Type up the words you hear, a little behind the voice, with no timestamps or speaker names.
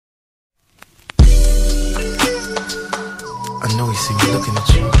know he see me looking at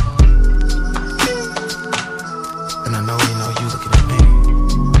you, and I know you looking at me.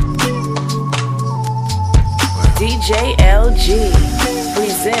 Well, DJ LG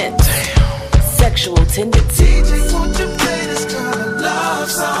presents Sexual Tendencies. DJ, won't you play this kind of love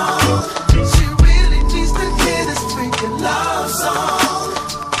song? She really needs to hear this freaking love song.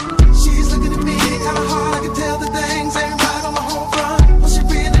 She's looking at me kinda hard, I can tell the things ain't right on my home front. What she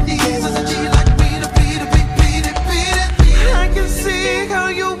really needs is a G like me to beat it, beat it, beat it. I can see how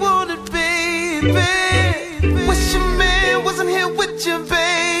you want it, baby. Wish your man wasn't here with you,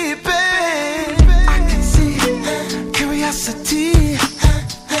 baby. I can see curiosity.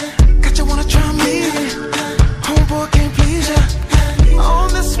 Got you wanna try me. Homeboy can't please ya. On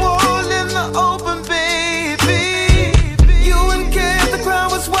this wall in the open, baby. You and Kev, the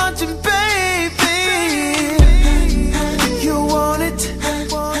crowd was watching, baby. You want it,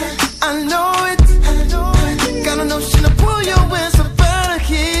 I know it. Got a notion to pull your wings up out of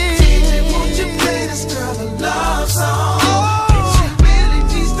here. DJ, won't you play this girl a love song? She really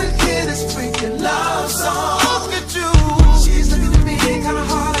needs to hear this freaking love song. Look at you. She's looking at me kinda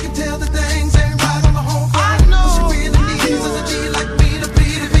hard, I can tell the things ain't right on the home front. I know. What she really needs is a G like me to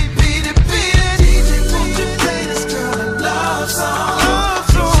beat it, beat it, beat it. DJ, won't you play this girl a love song?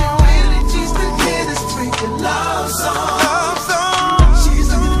 She really needs to hear this freaking love song. She's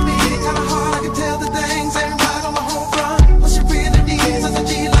looking at me kinda hard, I can tell the things ain't right on the home front. What she really needs is a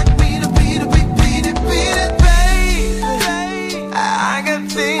G like me to beat it, beat it, beat it, babe. I got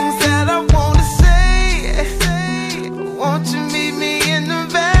things that I wanna say. Won't you meet me in the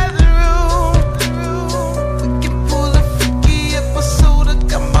bathroom? We can pull a freaky episode of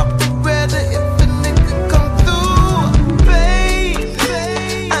Come Up Beretta if a nigga come through, babe.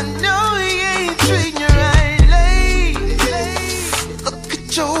 I know he ain't treating you right, lady. Look at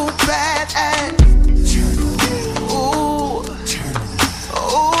your bad ass. Ooh,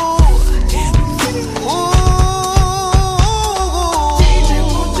 ooh. DJ,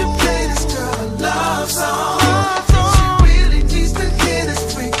 won't you play this girl a love song? She really needs to hear this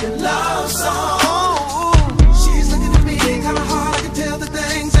freaking love song. She's looking at me kinda hard, I can tell the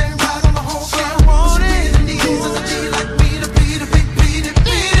things ain't right on the whole front. What she really needs is a G like me to beat it, beat it,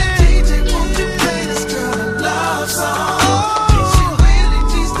 beat it. DJ, won't you play this girl a love song? She really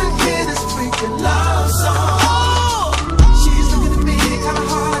needs to hear this freaking love song. She's looking at me kinda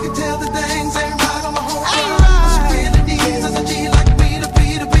hard, I can tell the things ain't right on the whole front. What she really needs is a G like me to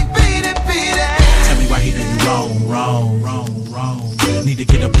beat it, beat it, beat it. Tell me why he do you wrong. Need to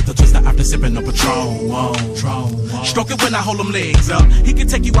get up with a twister after sipping a Patron. Stroke it when I hold them legs up. He can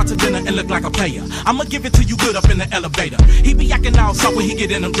take you out to dinner and look like a player. I'ma give it to you good up in the elevator. He be acting all soft when he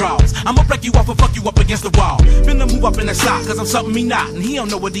get in them draws. I'ma break you off and fuck you up against the wall. Finna move up in that slot, cause I'm something he not. And he don't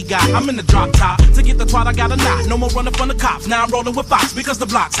know what he got. I'm in the drop top. To get the twat, I got a knot. No more running from the cops. Now I'm rolling with Fox because the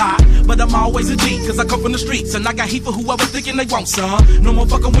block's hot. But I'm always a G, cause I come from the streets. And I got heat for whoever thinking they want some. No more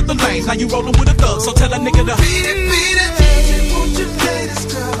fucking with the lanes. Now you rolling with a thug. So tell a nigga to Beat it, beat it. DJ, won't you play this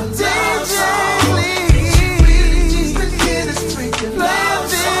girl a love song? She really needs to hear this freaking love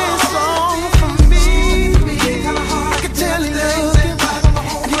song from me. Kinda hard, I can tell him things ain't right on the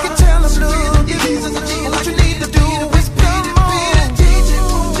whole front. You can tell him, look, what you need to do is beat it, beat it. DJ,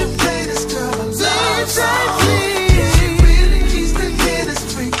 won't you play this girl a love song? She really needs to hear this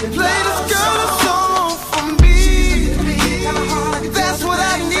freaking love song from me. Kinda hard, I can that's what I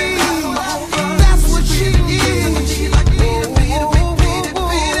need. That's what she needs. Like me to beat it, beat it,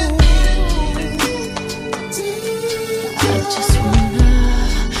 beat it. I just wanna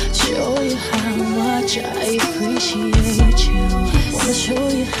show you how much I appreciate you. Wanna show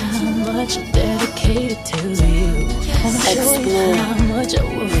you how much I'm dedicated to you. Wanna show you how much I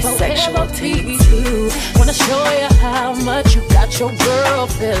will forever be true. Wanna show you how much you got your girl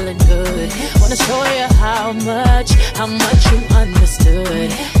feeling good. Wanna show you how much you understood.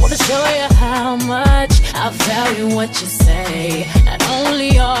 Wanna show you how much I value what you say. Not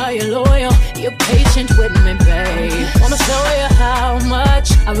only are you loyal, you're patient with me, babe. Wanna show you how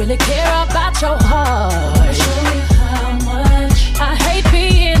much I really care about your heart. Wanna show you how much I hate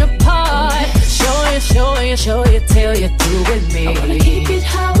being apart. Show you till you're through with me. I wanna keep it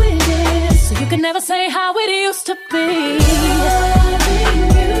how it is, so you can never say how it used to be. Loving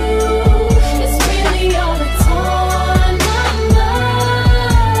you is really all that's on my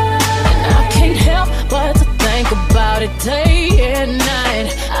mind, and I can't help but to think about it day and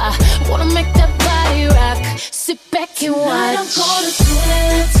night. I wanna make that body rock, sit back and watch. Tonight I'm gonna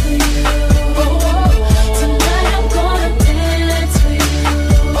dance for you. Tonight I'm gonna dance for you.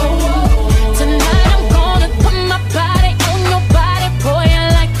 Tonight I'm gonna put my body on your body, boy. I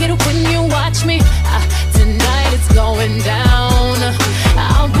like it when you watch me. Tonight it's going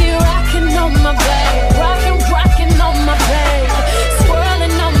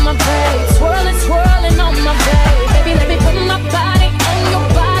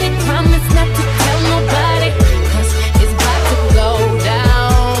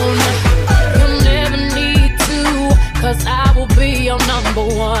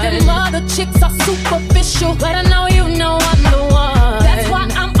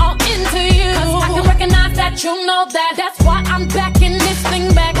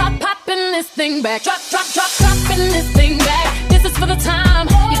thing back. Dropping this thing back. This is for the time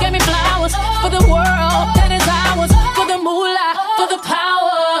you gave me flowers, for the world that is ours, for the moolah, for the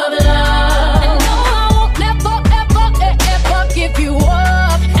power of love. And no, I won't never, ever give you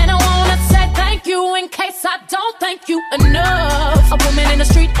up. And I wanna say thank you in case I don't thank you enough. A woman in the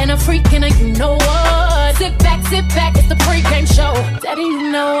street and a freak and you know what? Sit back, it's the pre-game show. Daddy,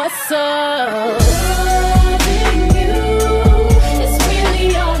 you know what's up. Loving you is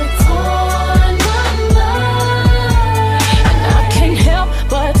really all that's on my mind. And I can't help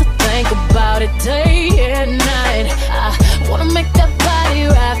but to think about it day and night. I wanna make that body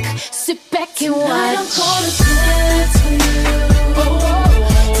rock. Sit back and watch. Tonight I'm gonna dance for you.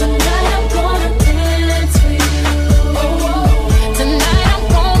 Tonight I'm gonna dance for you. Tonight I'm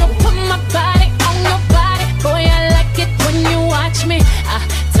gonna put my body on your body. Boy, I like it when you watch me.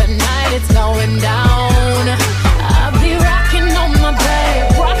 Tonight it's going down. I'll be rocking on my babe,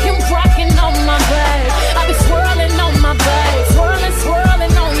 rocking on my babe. I'll be swirling on my babe,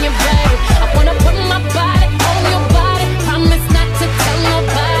 swirling on your babe. I wanna put my body on your body. Promise not to tell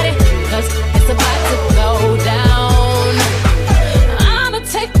nobody, 'cause it's about to go down. I'ma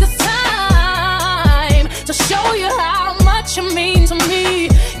take this time to show you how much you mean to me,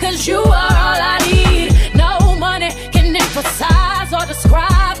 'cause you are all I need. No money can emphasize or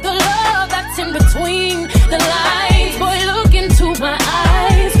describe the love that's in between the lines. Boy, look into my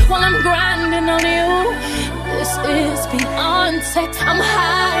eyes while I'm grinding on you. This is beyond sex, I'm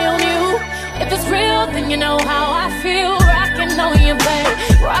high on you. If it's real, then you know how I feel. Rocking on you, babe,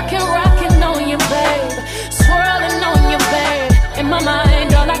 rocking on you, babe, swirling on you, babe. In my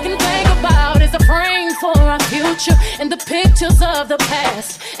mind, all I can think about is a frame for our future and the pictures of the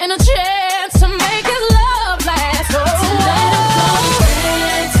past, and a chance to make his love last. Oh, tonight I'm gonna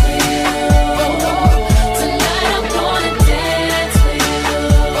dance for you. Tonight I'm gonna dance for you.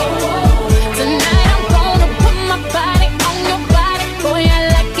 Tonight I'm gonna put my body on your body. Boy, I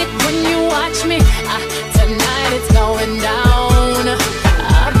like it when you watch me. Tonight it's going down.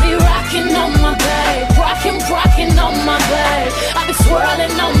 I'll be rocking on my babe, rocking on my babe. I'll be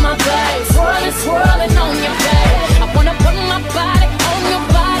swirling on my babe, swirling on your babe. I wanna put my body on your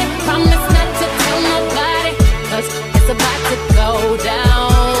body. Promise not to tell nobody, 'cause it's about to go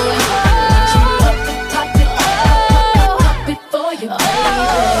down. Watch me pop it for you, baby.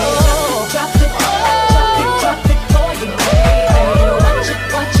 Drop it for you, baby.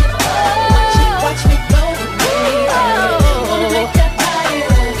 Watch me go, baby. Wanna make that body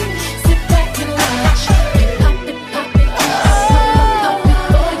rock. Sit back and watch. Pop it for you, baby. Drop it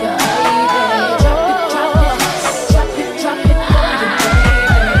for you, baby.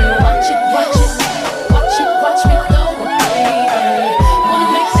 Watch me go, baby. Wanna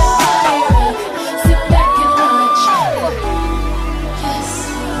make that body rock. Sit back and watch. Yes.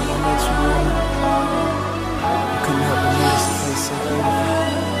 Couldn't help but notice the face so beautiful.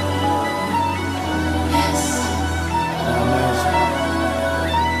 Yes. I imagine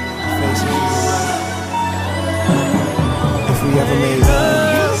the face of you. If we ever made love.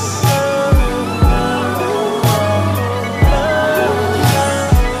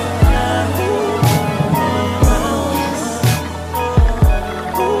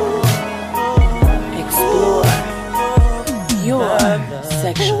 Explore your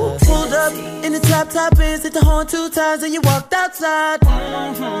sexual Pulled up tendencies. in the top ends, hit the horn 2 times, and you walked outside.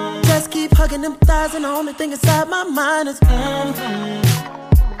 Just keep hugging them thighs, and the only thing inside my mind is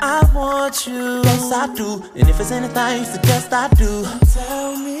I want you. Yes, I do. And if it's anything you suggest, I do.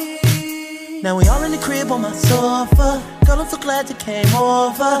 Tell me. Now we all in the crib on my sofa. Girl, I'm so glad you came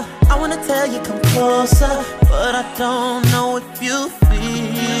over. I wanna tell you come closer, but I don't know if you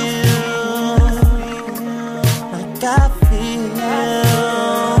feel like I feel.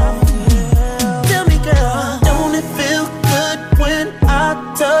 Tell me, girl, don't it feel good when I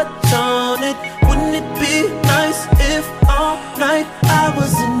touch on it? Wouldn't it be nice if all night I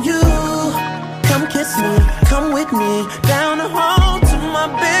was in you? Come kiss me, come with me, down the hall to my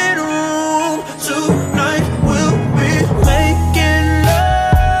bedroom. Tonight we'll be making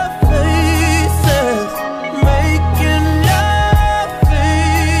love faces, making love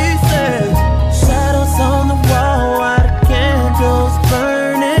faces. Shadows on the wall while the candles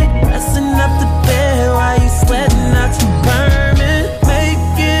burning, pressing up the bed while you sweating out your burning.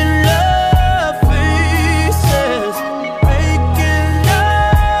 Making love faces, making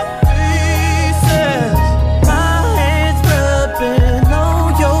love faces. My hands rubbing on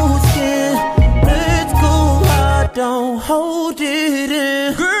your skin. Let's go hard, don't hold it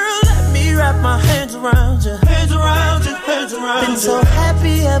in. Girl, let me wrap my hands around you. Hands around you, hands around you. Been so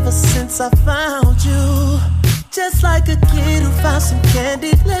happy ever since I found you. Just like a kid who found some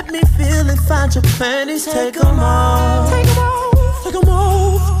candy. Let me feel and find your panties. Take them off. Take them off. Take them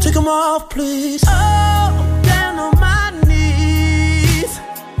off. Take them off, please. Oh, I'm down on my knees.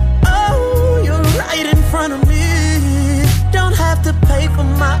 Oh, you're right in front of me. Don't have to pay for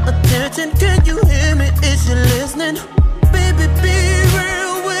my attention. Can you hear me? Is you listening? Baby, be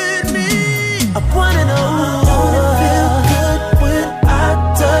real with me. I wanna know, don't it feel good when I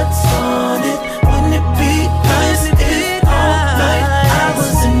touch on it? Wouldn't it be nice if all night I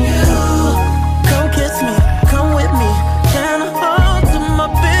was in you? Come kiss me, come with me. Can I hold to my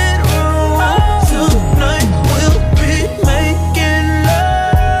bedroom? Tonight we'll be making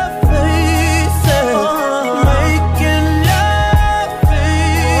love faces. Making love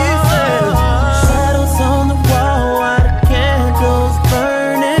faces. Shadows on the wall while the candles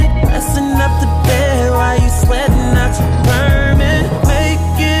burning. Messing up the bed while you sweating out your vermin.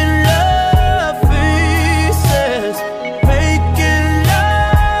 Making love faces. Making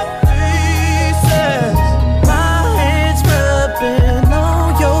love faces. My hands rubbing on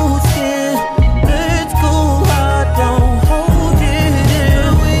your skin. Let's go hard, don't hold it in.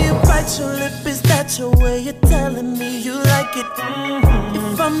 When you bite your lip, is that your way of telling me you like it?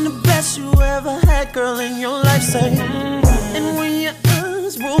 If I'm the best you ever had, girl, in your life, say. And when your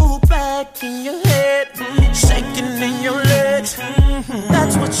eyes roll back in your head, shaking in your legs,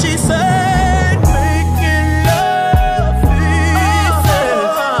 that's what she said. Making love faces.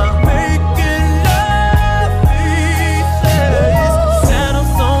 Making love faces.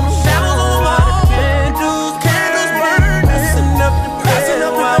 Shadows on the wall, candles burning. Messing up the bed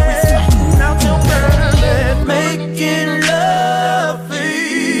while we sweating out your vermin. Making love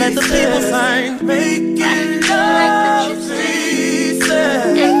faces. Let the people sing. Making love faces.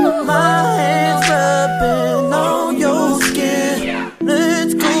 My hands rubbing on your skin.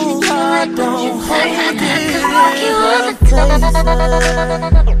 Let's go hard, don't hold it in.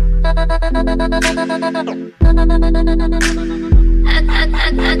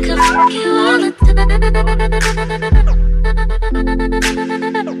 I could fuck you all the time.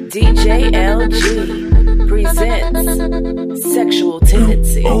 DJ LG presents Sexual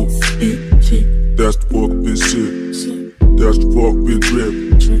Tendencies. O-E-T, that's the fuck bitch shit. That's the fuck bitch drip.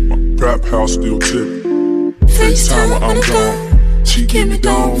 My rap house still tipping. FaceTime when I'm gone. She give me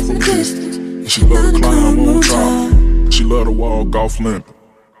down from a distance. And she love to climb on top. She love to walk off limping.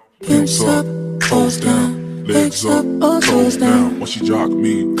 Pimps up, toes down. Legs up, toes down. When she jock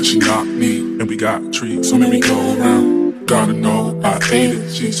me, cause she knock me. And we got treats, so make me go around. Gotta know I ate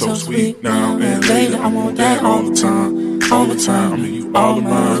it. She's so sweet now and later. I want that all the time. All the time. I mean, you all of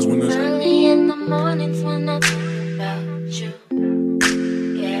mine when it's Early in the mornings when I think about you.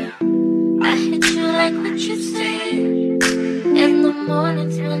 Yeah, I hit you like what you say. In the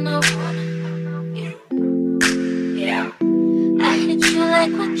mornings when I wanna know you. Yeah, I hit you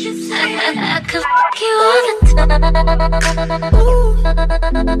like what you say. I could fuck you all the time.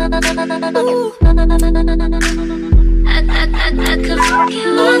 I could fuck you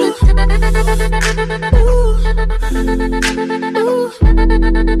all the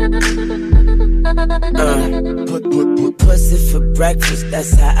Put pussy for breakfast,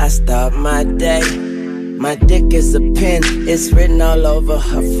 that's how I start my day. My dick is a pen, it's written all over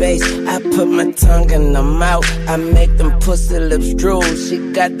her face. I put my tongue in her mouth, I make them pussy lips drool. She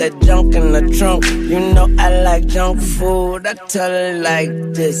got that junk in the trunk, you know I like junk food. I tell her like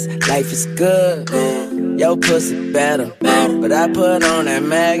this, life is good, yo pussy better. But I put on that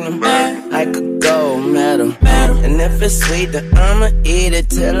Magnum, like a gold medal. And if it's sweet, then I'ma eat it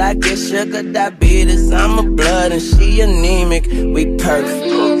till I get sugar diabetes. I'm a blood and she anemic, we perfect.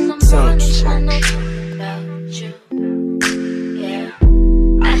 Tongue check.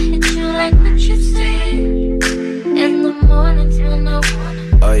 Like what you say in the mornings when I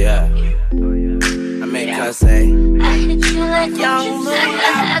wanna. Oh yeah, I make her say. I hit you like what you say.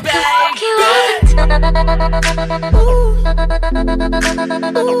 I could fuck you all the time.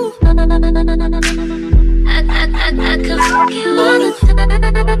 I could fuck you all the time.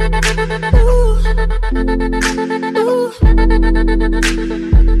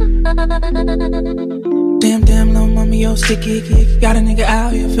 Damn, little mama, yo, sticky, icky. Got a nigga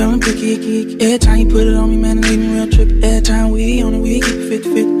out here feeling picky, icky. Every time you put it on me, man, it leave me real trippy. Every time we on it, we keep it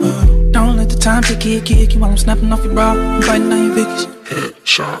 50-50. Don't let the time ticky, icky. While I'm snapping off your bra, I'm biting on your Vickies.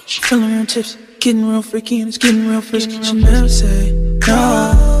 headshots. Feeling real tipsy, getting real freaky, and it's getting real frisky. She never say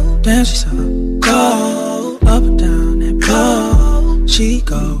no, damn, she's so cold. Up and down that pole, she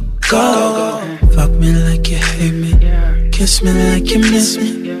go. Fuck me like you hate me, kiss me like you miss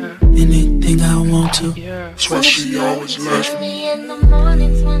me. Anything I want to. That's why she always loves me. Early in the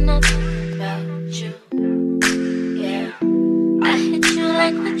mornings when I think about you.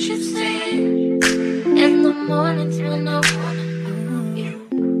 like what you say. In the mornings when I wanna know you.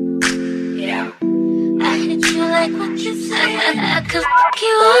 Yeah, I hit you like what you say. I could fuck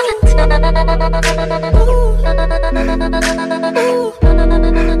you all the time. I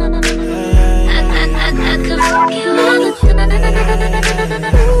could fuck you all the time.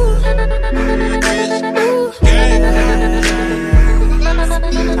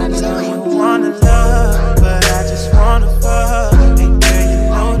 I know you wanna love, but I just wanna fuck. And girl, you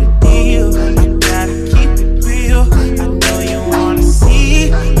know the deal. I gotta keep it real. I know you wanna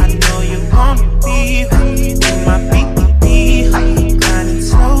see. I know you wanna be in my BBB, grinding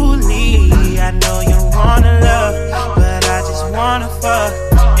slowly. I know you wanna love, but I just wanna fuck.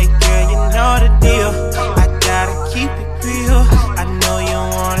 And girl, you know the deal. I gotta keep it real. I know you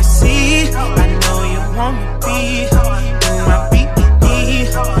wanna see. I know you wanna be in my BBB,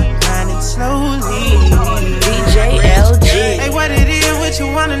 grinding slowly. DJ LG. Hey, what it is, what you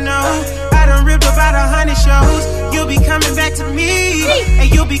wanna know? I done ripped about 100 shows. You'll be coming back to me, and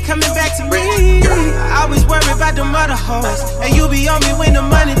you'll be coming back to me. I always worry about the mother hoes, and you be on me when the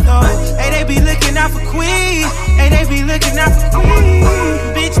money throws. Hey, they be looking out for Queen, hey, they be looking out for Queen.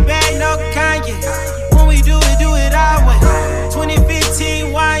 Bitch bad, no Kanye. When we do it our way.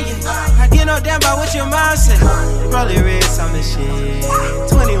 2015 wine, yeah. I get no damn about what your mom said. Probably read some of the shit.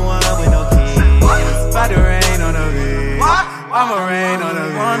 21 with no kids. About to rain on the bitch. I'ma rain on the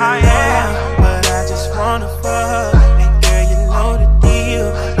bitch. I am, but I just wanna fuck. And girl, you know the deal.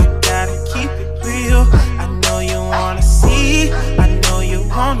 I gotta keep it real. I know you wanna see. I know you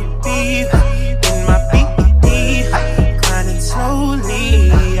wanna be in my BBD, grinding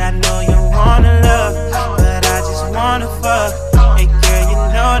slowly. I know you wanna love, but I just wanna fuck. Hey girl, you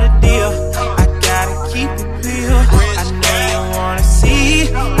know the deal. I gotta keep it real. I know you wanna see.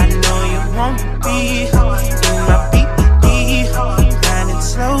 I know you wanna be in my BBD, grinding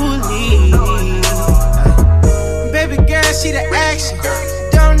slowly. Baby girl, she the action.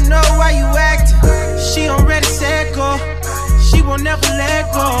 Don't know why you acting. She already said go. She won't never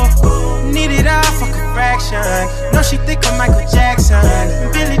let go. Need it all for a fraction. No, she think I'm Michael Jackson.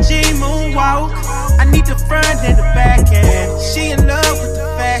 Billie Jean moonwalk. I need the front and the back end. She in love with the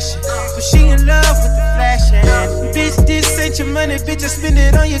fashion, but she in love with the flashing. Bitch, this ain't your money, bitch. I spend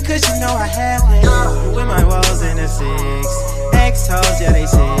it on you cause you know I have it. With my walls in the 6, X-hoes, yeah, they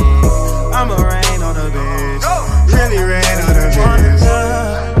sick. I'ma rain on a bitch, really rain on a bitch.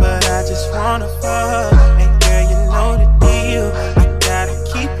 But I just wanna fuck. And girl, you know the deal. I gotta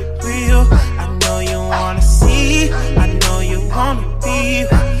keep it real. I know you wanna see. I know you wanna be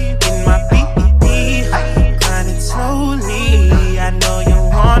in my BBD, grinding slowly. I know you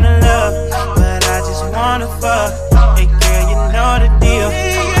wanna love, but I just wanna fuck. Hey girl, you know the deal.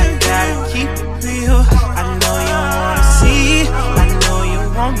 I gotta keep it real. I know you wanna see. I know you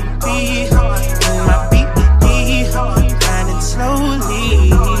wanna be in my BBD, grinding slowly.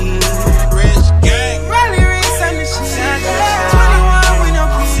 Rich gang. Riley Reese on the shit. 21 with no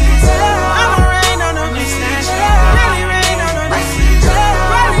kids. I'ma rain on the bitch. Really rain on the bitch.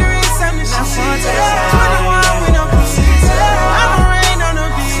 Riley Reese on the shit. 21 with no kids. I'ma rain on the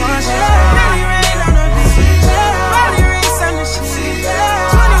bitch. Really rain on the bitch. Riley Reese on the shit.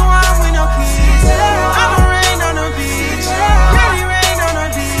 21 with no kids. I'ma rain on the bitch. Really rain on the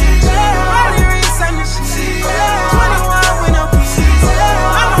bitch. Riley Reese on the shit. 21 with no kids.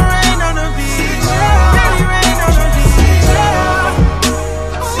 I'ma rain on the bitch. Really rain on the bitch.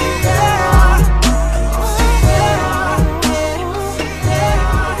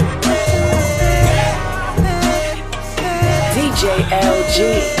 DJ LG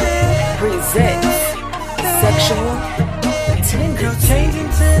presents Sexual Girl, Tendency. changing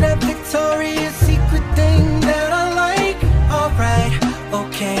to that Victoria's Secret thing that I like. Alright,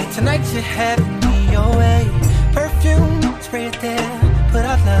 okay, tonight you're having me your way. Perfume, spray it there, put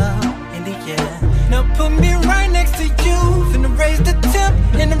our love in the air. Now put me right next to you, finna raise the temp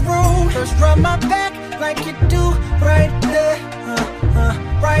in the room. First rub my back like you do, right there,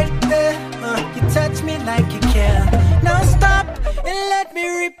 right there. You touch me like you care. Now stop and let me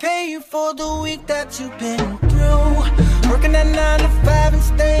repay you for the week that you've been through. Working at 9 to 5 and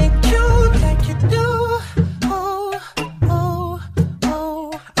staying cute like you do. Oh, oh,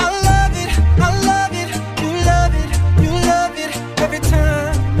 oh. I love it, you love it, you love it. Every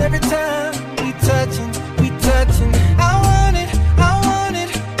time we touching. I want it,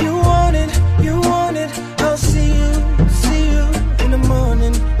 you want it, you want it. I'll see you in the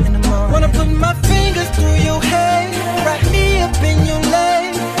morning. Wanna put my fingers through your hair, wrap me up in your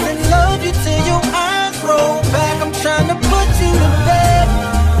legs, and love you till your eyes roll back. I'm trying to put you to bed.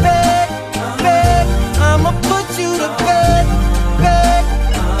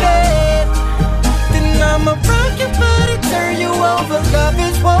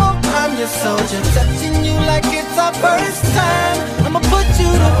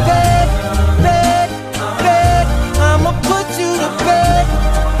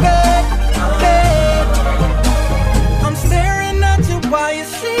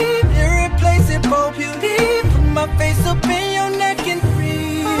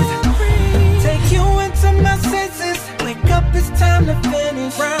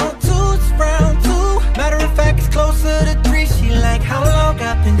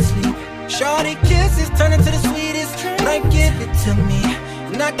 turn into the sweetest drink. Like, give it to me,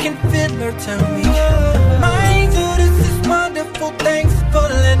 and I can feel her tell me, my angel, this is wonderful. Thanks for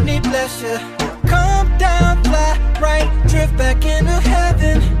letting me bless you. Come down, fly right, drift back into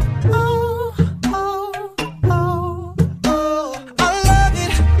heaven. Oh, oh, oh, oh. I love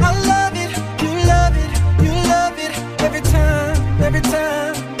it, you love it, you love it. Every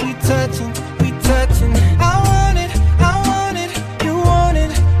time we touchin', I want it, you want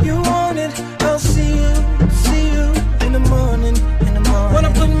it, you want it. I'll see you in the morning.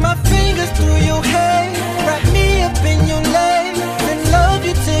 Wanna put my fingers through your hair, wrap me up in your legs, and love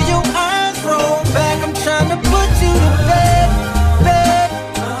you till your eyes roll back. I'm trying to put you to bed.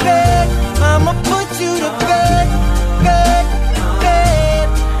 I'ma put you to bed.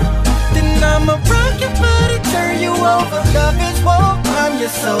 Then I'ma rock your body, turn you over. Love is war, I'm your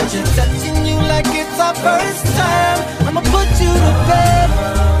soldier, touching you like it's our first time. I'ma put you to bed.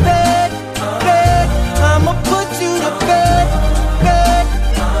 I'ma put you to bed.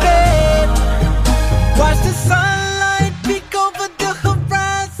 Watch the sunlight peek over the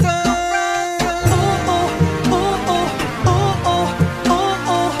horizon. Ooh, ooh, ooh, ooh, ooh, ooh,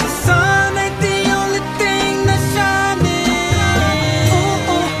 ooh. The sun ain't the only thing that's shining.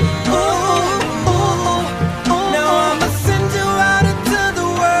 Ooh, ooh, ooh, ooh, ooh. Now I'ma send you out into the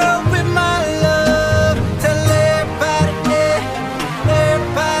world with my love. Tell everybody,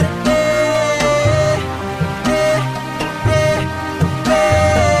 everybody,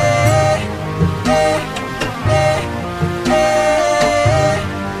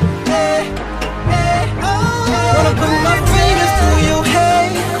 wanna put my fingers through your hair,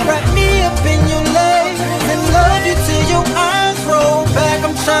 wrap me up in your legs, and love you till your eyes roll back.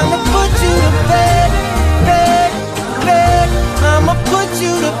 I'm trying to put you to bed. I'ma put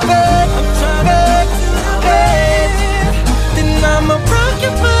you to bed. I'm trying to bed. Then I'ma rock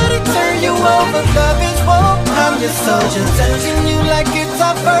your body, turn you over. Love is war, I'm your soldier, touching you like it's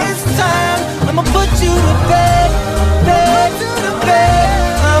our first time. I'ma put you to bed.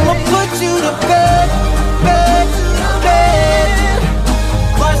 I'ma put you to bed.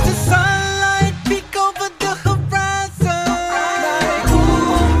 Watch the sunlight peek over the horizon. Like, ooh,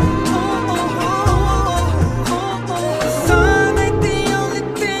 ooh, ooh, ooh, ooh. The sun ain't the only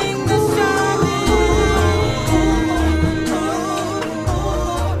thing that's shining.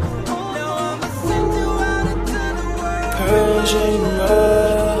 Now I'ma send you out into the world. Persian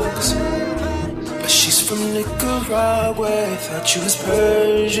rugs, but she's from Nicaragua. Thought you was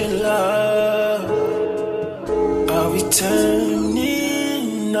Persian love. Are we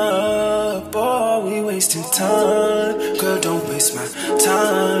turning up or are we wasting time? Girl, don't waste my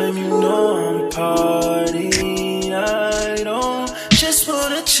time. You know I'm a party. I don't just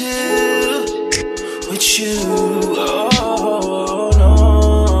wanna chill with you. Oh no,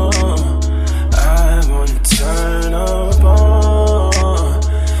 I wanna turn up on.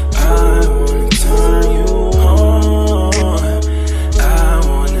 I wanna turn you on. I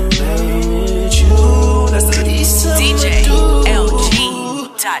wanna lay with you. That's the least I'ma do.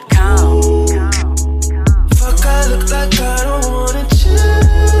 DJLG.com. Fuck, I look like I don't wanna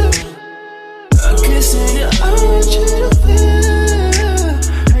chill. I'm kissing your eye, I want you to feel.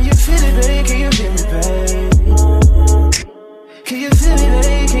 Can you feel it, babe? Can you feel me, babe? Can you feel me,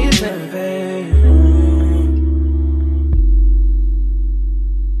 babe? Can you feel me, babe?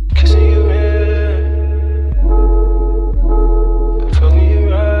 Kissing you red, fucking you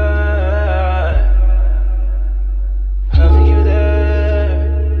right, loving you there,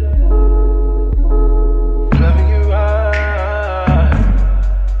 loving you right.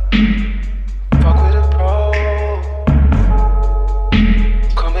 Fuck with a pro,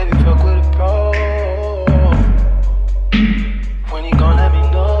 come baby, fuck with a pro. When you gon' let me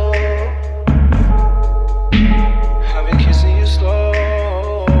know? I've been kissing you slow.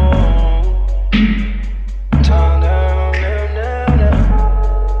 Down, down, down, down, down.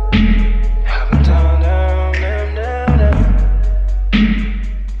 I've been down, down, down, down, down.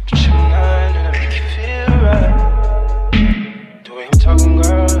 But you and I make you feel right. The way you're talking,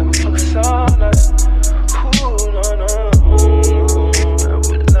 girl, we focus all night. Ooh, no, no, I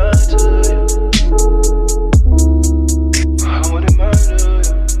wouldn't lie to you. I wouldn't murder you.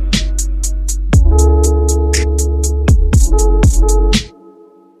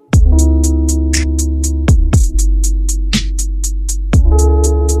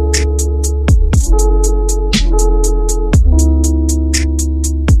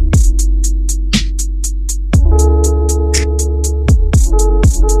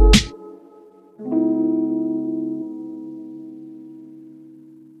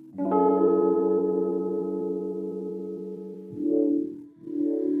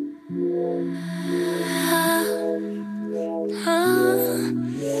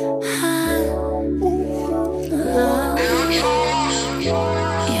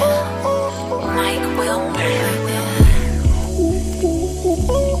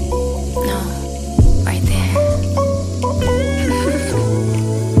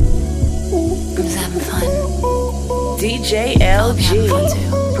 DJ LG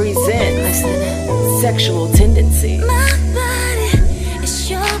presents Sexual Tendencies. My body is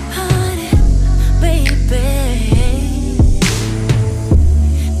your party, baby.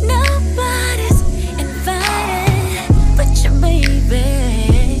 Nobody's invited but your baby.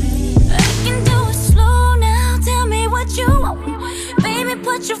 I can do it slow now. Tell me what you want. Baby,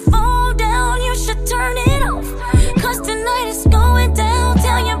 put your phone down. You should turn it off. 'Cause tonight is going down.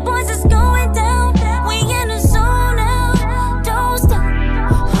 Tell your boys it's going down. We in the zone now. Don't stop.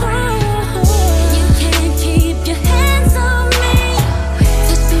 You can't keep your hands on me.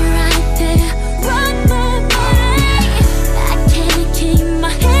 Touch me right there. Rock my body. I can't keep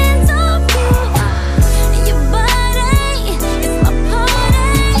my hands off you. Your body is my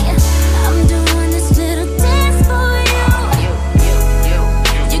party. I'm doing this little dance for you.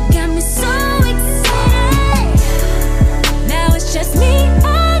 You got me so excited. Now it's just me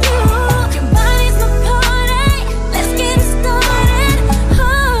and you. Your body's my party. Let's get it started. Oh,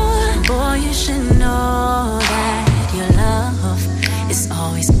 boy, you should know that your love is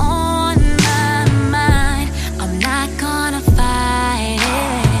always on my mind. I'm not gonna fight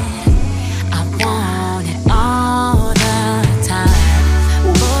it. I want it all the time.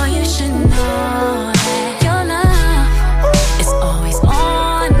 Boy, you should know that your love is always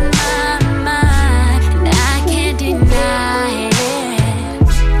on my mind, and I can't deny it.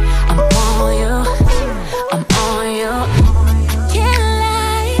 I'm on you, I'm on you. I can't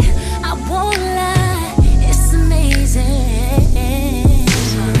lie, I won't lie. It's amazing.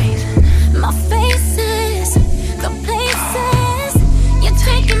 My faces, the places you're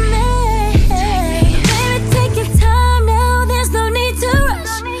taking me. Baby, take your time now. There's no need to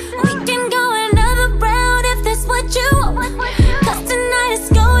rush. We can go another round if that's what you want. 'Cause tonight is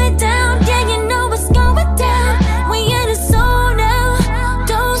going down. Yeah, you know it's going down. We in the zone now.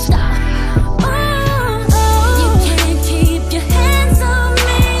 Don't stop. You can't keep your hands on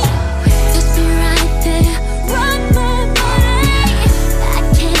me. Touch me right there. Rock my body. I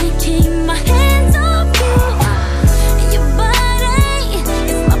can't keep my hands off you. Your body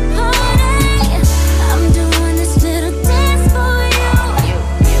is my party. I'm doing this little dance for you.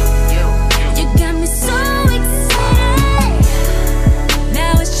 You got me so excited.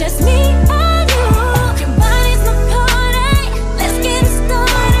 Now it's just me and you. Your body's my party. Let's get it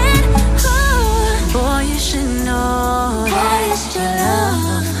started. Oh, boy, you should know that your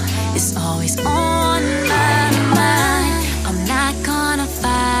love is always on my mind. I'm not gonna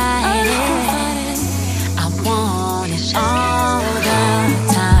fight it. I want it all the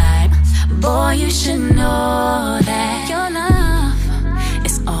time. Boy, you should know that your love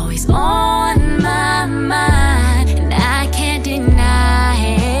is always on my mind, and I can't deny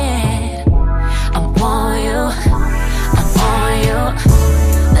it. I'm on you, I'm on you.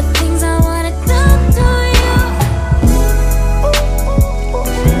 The things I wanna do to you.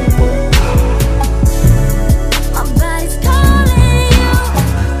 My body's calling you.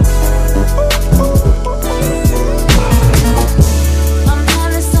 I'm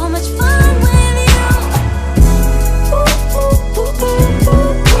having so much fun with you.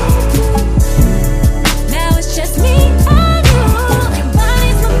 Now it's just me and you. Your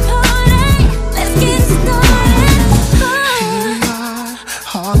body's my party. Let's get started.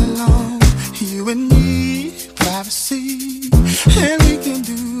 All alone, you and me, privacy, and we can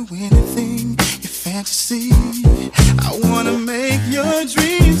do anything your fantasy. I wanna make your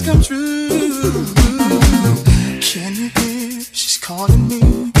dreams come true. Can you hear? She's calling me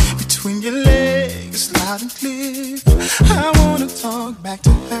between your legs, loud and clear. I wanna talk back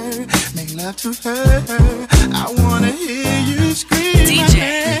to her, make love to her. I wanna hear you scream. DJ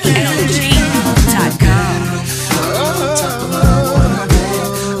LG.com.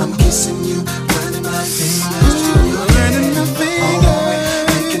 I'm kissing you, running my fingers through your hair.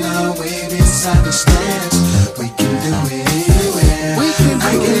 Making our way beside the stairs. We can do it anywhere.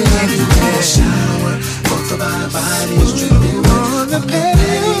 I can love you in the shower. Both of our bodies dripping on the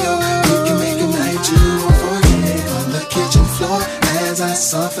patio. We can make a night you won't forget. On the kitchen floor as I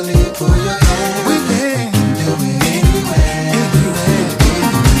softly pull your hair. We can do it anywhere.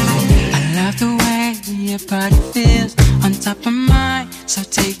 I love the way your body feels on top of mine, so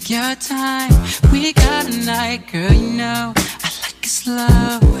take your time. We got a night, girl, you know I like it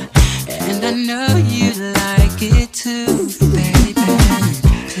slow, and I know you like it too, baby.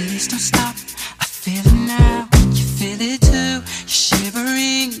 Please don't stop, I feel it now, you feel it too. You're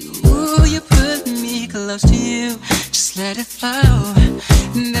shivering, ooh, you put me close to you. Just let it flow,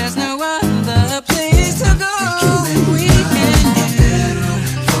 there's no other place to go. We can do.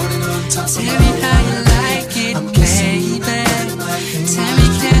 Tell me how you like it, baby. Tell me,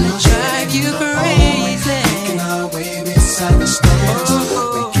 can I drive you crazy?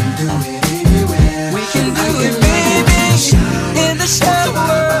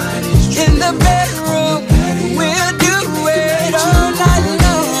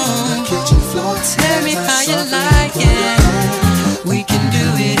 Tell me how you like it. We can do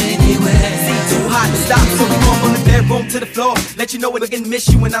it anywhere. See, too hot to stop, so we go from the bedroom to the floor. Let you know we're gonna miss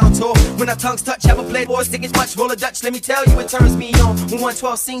you when I'm on tour. When our tongues touch, have a playboy, stick as much, roll a Dutch. Let me tell you, it turns me on. When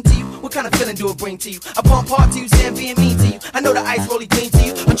 112 sing to you, what kind of feeling do it bring to you? I pump hard to you, saying being mean to you. I know the ice rolly clean to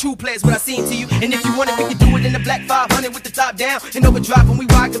you. A true player's what I seen to you. And if you want it, we can do it in the black 500 with the top down. And overdrive when we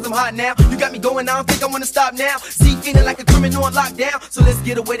ride, cause I'm hot now. You got me going, I don't think I wanna stop now. See, feeling like a criminal on lockdown. So let's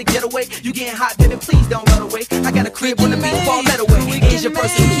get away to get away. You getting hot, baby, please don't run away. I got a crib on the beat, fall that away. Is your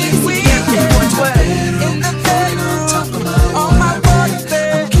person, please, we can't be 112. In the bedroom, on my body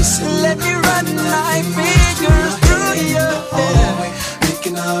bed, let me run my fingers through your hair.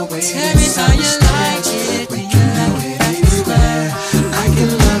 Tell me how you like it. We can do it anywhere. I can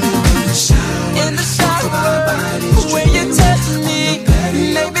love it in the shower. In the shower, when you touch me,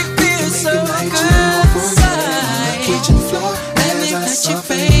 make me feel so good inside. Kitchen floor, let me touch you,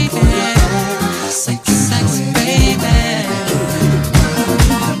 baby. Sexy, sexy, baby.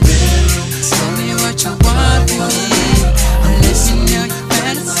 Tell me what you want from me. I'll let you know your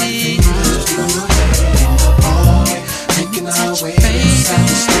fantasy. Touch you, baby. Can I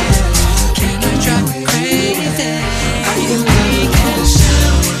drive you crazy? We can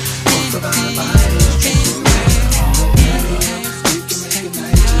shower,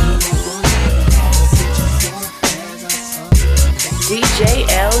 DJ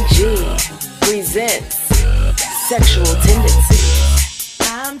LG presents Sexual Tendencies.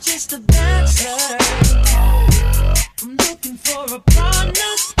 I'm just a bachelor. I'm looking for a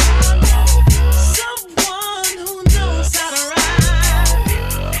partner, someone who knows how to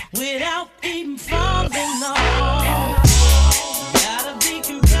ride without even falling off. Gotta be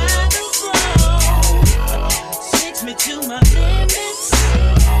compatible, takes me to my limits.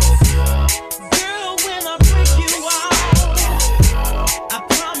 Girl, when I break you off, I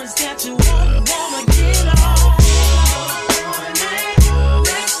promise that you won't wanna get off.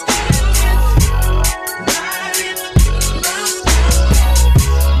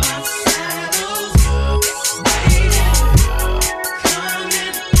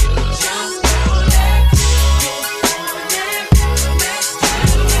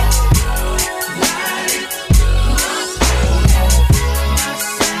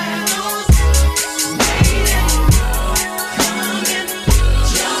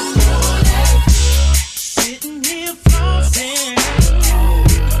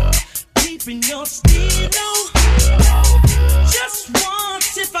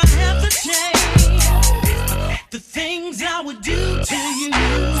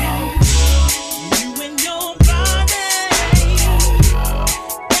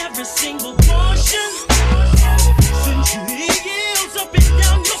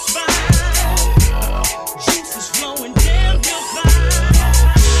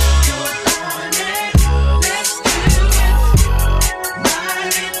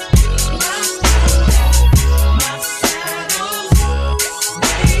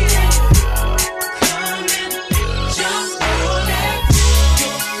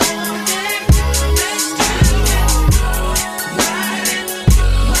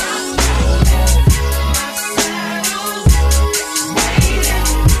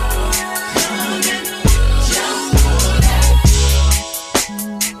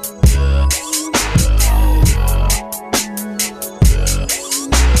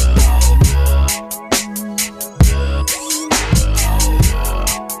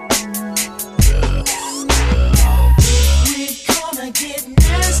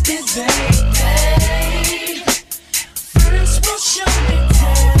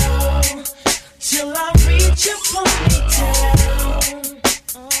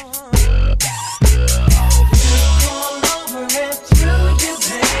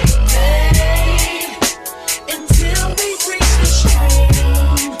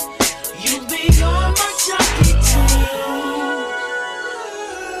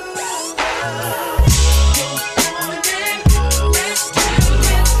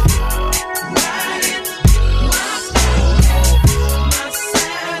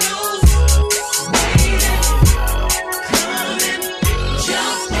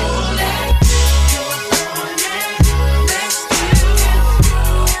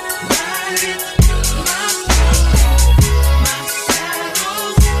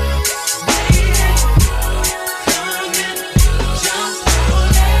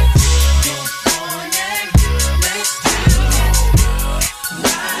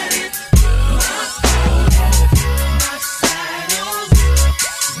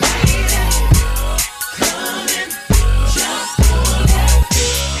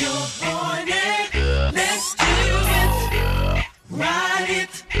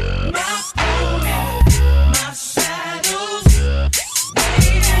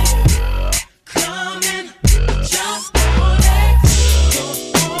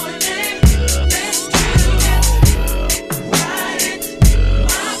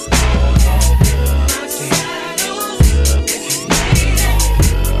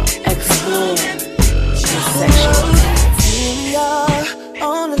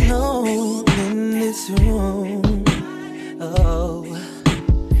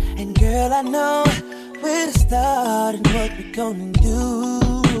 Girl, I know where to start and what we gonna do.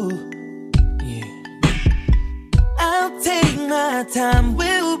 Yeah. I'll take my time,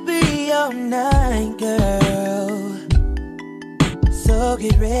 we'll be all night, girl. So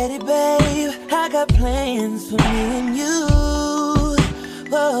get ready, babe, I got plans for me and you.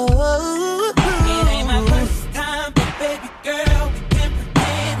 Whoa. It ain't my first time, but baby girl, we can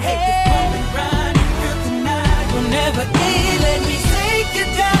pretend. Hey, this moment right here tonight will never end. Let me take you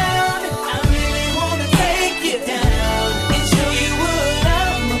down. I really wanna take you down and show you what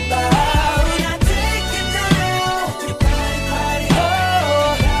I'm about. When I take you down, your body,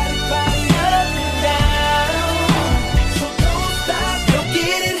 oh, body up and down. So don't stop, don't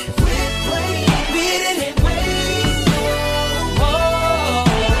get it, quit playing, beat it and wait. Oh,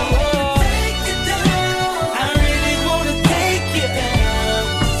 take you down. I really wanna take you down,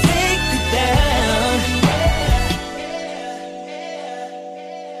 take you down.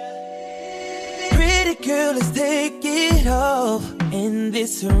 Pretty girl, let's take it off in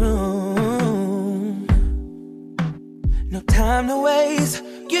this room. No time to waste,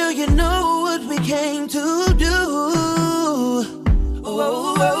 girl, you know what we came to do. Oh,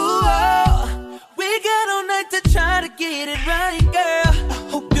 oh, oh. We got all night to try to get it right, girl. I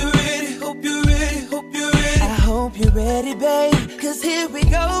hope you're ready, hope you're ready, hope you're ready. I hope you're ready, babe, 'cause here we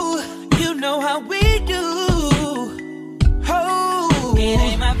go. You know how we do. Oh, it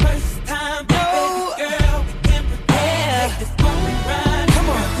ain't my first time, but baby girl, we can prepare. Take this moment right. Come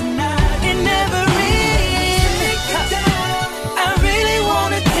on, tonight. It never ends. Take you down. I really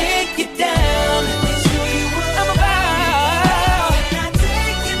wanna take you down and show you what I'm about. When I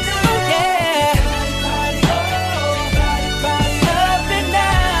take you down, oh yeah, body, body up and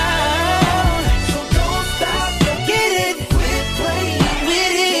down. So don't stop, don't get it, quit playing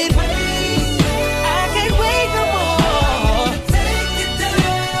with it. I can't wait no more. Take you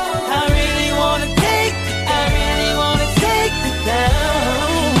down. I really wanna take you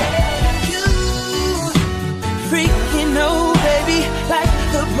down. You freaking know, baby, like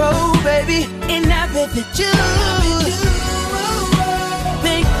the pro, baby, and I bet that you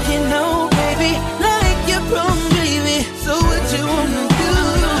making know, baby, like your pro, baby. So what you wanna do?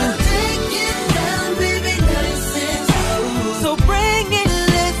 Take it down, baby, nice and slow. So bring it,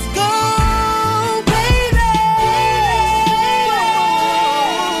 let's go, baby.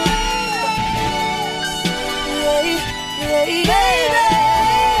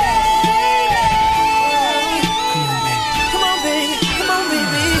 Come on, baby, come on,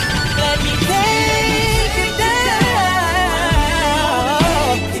 baby. Let me take it down.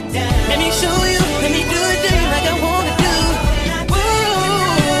 Let me show you, let me do it to you like I wanna do. Woo,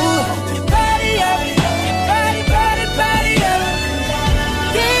 your body up, your body, body, body up.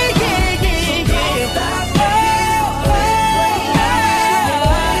 Yeah, yeah, yeah, yeah.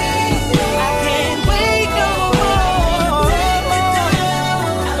 I can't wait no more.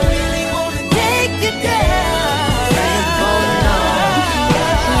 I really wanna take you down.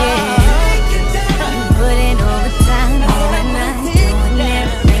 Putting overtime every night, doing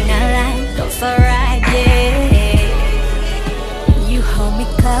everything I like. Goes alright, yeah. You hold me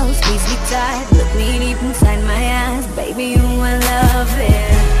close, squeeze me tight, look me deep inside my eyes, baby, you are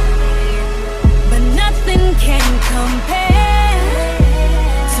loving. But nothing can compare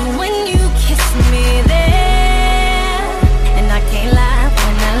to when you kiss me there. And I can't lie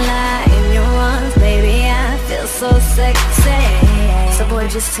when I lie in your arms, baby, I feel so sexy. So boy,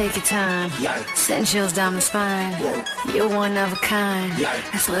 just take your time, send chills down my spine. You're one of a kind,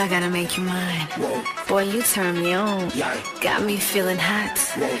 that's what I gotta make you mine. Boy, you turn me on, got me feeling hot.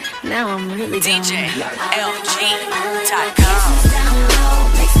 Now I'm really gone. DJLG.com.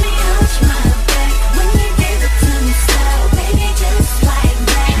 Makes me arch my back when you give it to me slow, baby, just like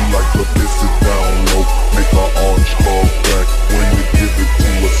that. She like to piss it down low, make her arms fall back. When you give it to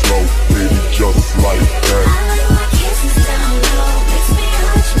her slow, baby, just like that. I like my kisses down low, makes me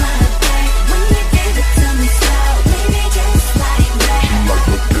arch my back when you give it to me slow, baby, just like that. She like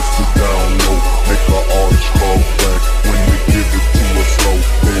to piss it down low, make her arms fall back. When you give it to her slow,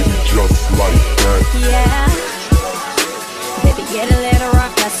 baby, just like that. Yeah, baby, get a little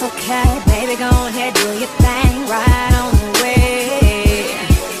rough, that's okay. Baby, go ahead, do your thing, right on the way.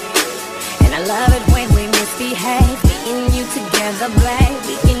 And I love it when we misbehave, me and you together, babe.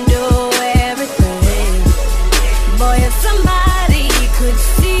 We can do everything. Boy, if somebody could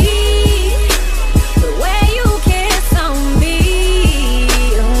see the way you kiss on me,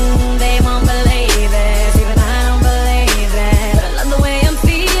 they won't believe it. Even I don't believe it. But I love the way I'm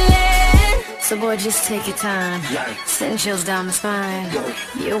feeling. So boy, just just take your time. Send chills down my spine.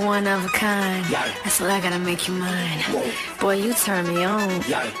 You're one of a kind. That's why I gotta make you mine. Boy, you turn me on.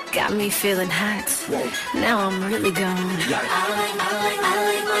 Got me feeling hot. Now I'm really gone. I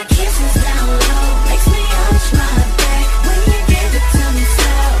like my kisses down low. Makes me arch my back when you give it to me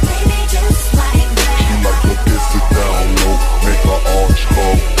slow. Baby, just like that. She like her kisses down low. Make her arch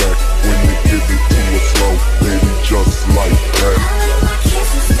her back when you give it to her slow. Baby, just like that. I like my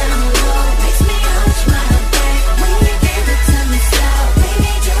kisses down low. Makes me arch my back when you give it to me slow.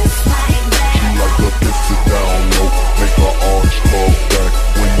 Baby, just like that. She like her kisses down low. Make her arch her back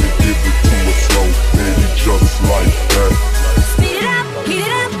when you give it to her slow. Baby, just like that. Speed it up, heat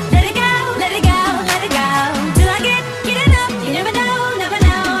it up, let it go, let it go, let it go. Till I get enough, you never know, never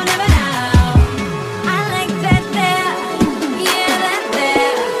know, never know. I like that there, yeah, that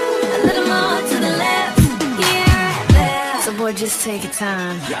there. A little more to the left, yeah, right there. So boy, just take your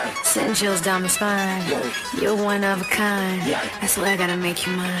time. Send chills down my spine. You're one of a kind. That's why I gotta make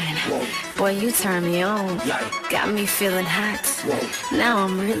you mine. Boy, you turn me on. Got me feeling hot. Now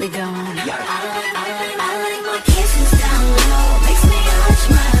I'm really gone. I like my kisses down low. Makes me arch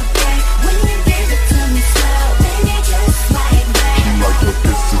my back when you give it to me slow. Baby, just like that. She like her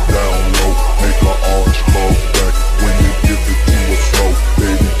kisses down low. Make her arch her back when you give it to her slow.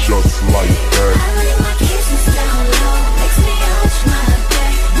 Baby, just like that. I like my kisses down low. Makes me arch my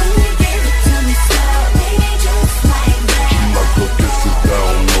back when you give it to me slow. Baby, just like that. She like her kisses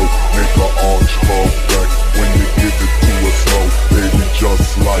down low. Make her arch her back when you give it to her slow. Baby, just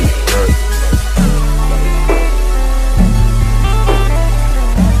like that.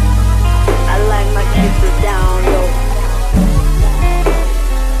 I like my kisses down low.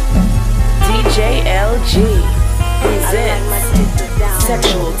 DJ LG presents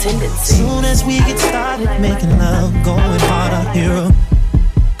Sexual Tendencies. Soon as we get started making love, going hard, I hear a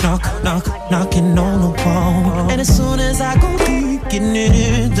knock, knock, knocking on the wall. And as soon as I go deep, getting it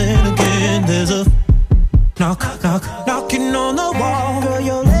in, then again there's a knock, knock, knocking on the wall. Girl,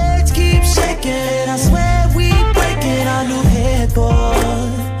 your legs keep shaking. I swear we breaking our new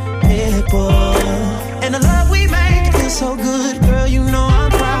headboard, headboard. And the love we make feels so good, girl. You know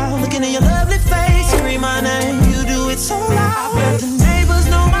I'm proud. Looking at your lovely face, scream my name. You do it so loud. Bet the neighbors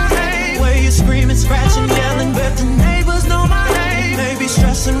know my name. Where you screaming, scratching, yelling. Bet the neighbors know my name. Maybe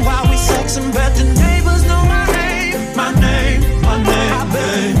stressing while we sexing. Bet the neighbors know my name. My name, my name. I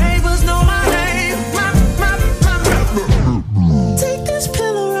bet the neighbors know my name. My name. Take this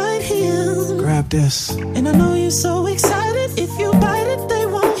pillow right here. Grab this. And I know you're so excited. If you bite it, they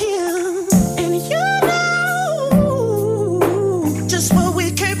won't hear. And you know just what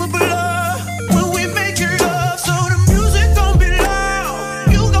we're capable of when we make it love. So the music gon' be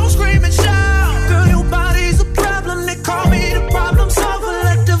loud. You gon' scream and shout. Girl, your body's a problem. They call me the problem solver.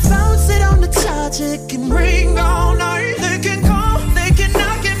 Let the phone sit on the charge. It can ring all night. They can call, they can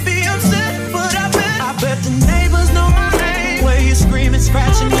knock and be upset. But I bet the neighbors know my name. Where you screaming,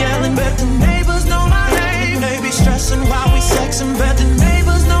 scratching, yelling. Bet the neighbors know my name. They be stressing while we sexing. Bet the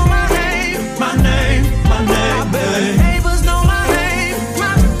neighbors know my name. My name, my name. I bet the neighbors know my name.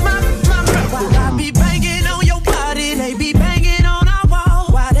 While I be banging on your body, they be banging on our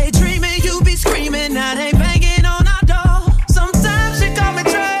wall. While they dreaming, you be screaming. Now they banging on our door. Sometimes she call me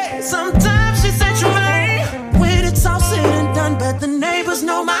Trey, sometimes she say Tremaine. When it's all said and done, bet the neighbors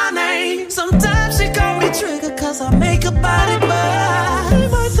know my name. Sometimes she call me Trigger, cause I make a body burn. They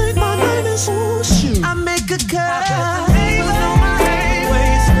might think my name is Shoot. I make a cut. Neighbors know my name. Where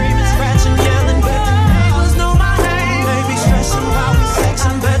you screaming, scratching, yelling. Bet the neighbors know my name. They be stressing while we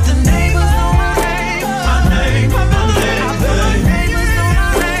sexing. Bet the neighbors know my name. My name, my name. I bet the neighbors know my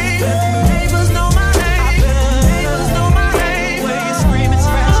name. Bet the neighbors know my name. I bet the neighbors know my name. Where you screaming,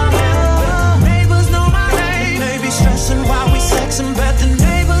 scratching, yelling. Bet the neighbors know my name. They be stressing while we sexing. Bet the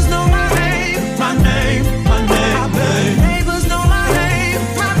neighbors know my name. My name, my name. I bet the neighbors know my name.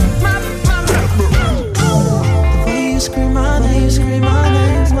 The way you scream my name, scream my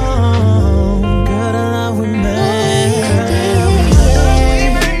name, oh, girl, the love we made.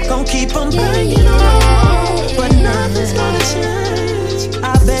 Gon' keep on banging on, but nothing's gonna change. I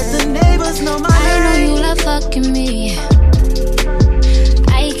bet the neighbors know my name. I know you love fucking me.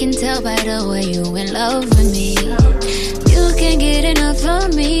 I can tell by the way you in love with me. You can't get enough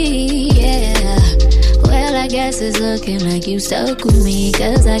of me, yeah. Well, I guess it's looking like you stuck with me,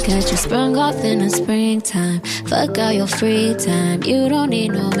 cause I got you sprung off in the springtime. Fuck all your free time. You don't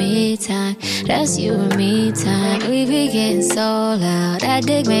need no me time. That's you and me time. We be getting so loud. That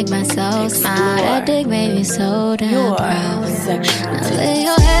dick make my soul smile. That dick made me so damn proud. Now lay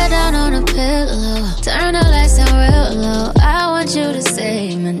your head down on a pillow. Turn the lights down real low. I want you to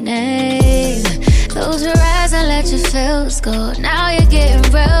say my name. let your feels go. Now you're getting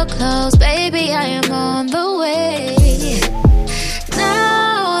real close, baby, I am on the way.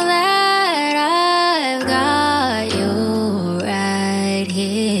 Now that I've got you right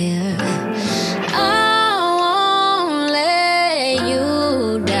here, I won't let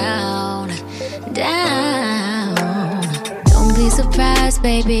you down. Don't be surprised,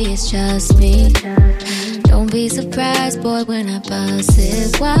 baby, it's just me. Don't be surprised, boy, when I bust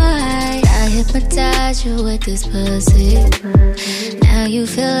it wide. I hypnotize you with this pussy. Now you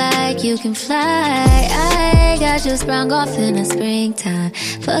feel like you can fly. I got you sprung off in the springtime.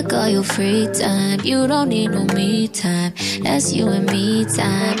 Fuck all your free time. You don't need no me time. That's you and me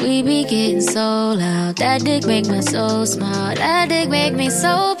time. We be getting so loud. That dick make me so smart. That dick make me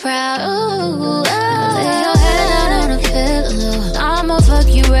so proud. Ooh, lay your head out on the pillow. I'ma fuck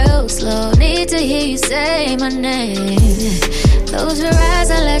you real slow. Need to hear you say my name. Close your eyes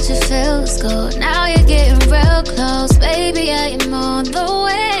and let your feels go. Now you're getting real close, baby, I am on the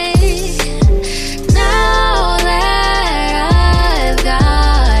way. Now that I've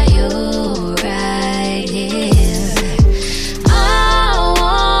got you right here, I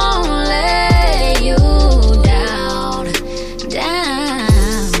won't let you down.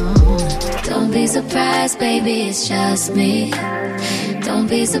 Don't be surprised, baby, it's just me. Don't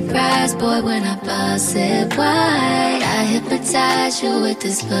be surprised, boy, when I bust it wide. I hypnotize you with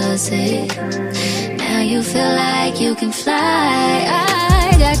this pussy. Now you feel like you can fly.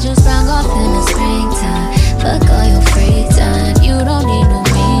 I got you sprung off in the springtime. Fuck all your free time. You don't need no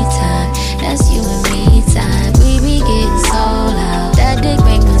me time. That's you and me time. We be getting so loud. That dick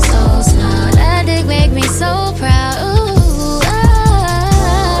make me so smart. That dick make me so proud. Ooh.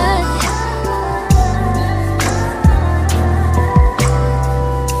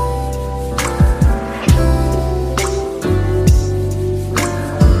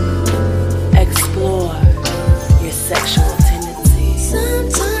 Sexual tendencies.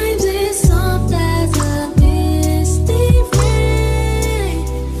 Sometimes it's soft as a misty rain.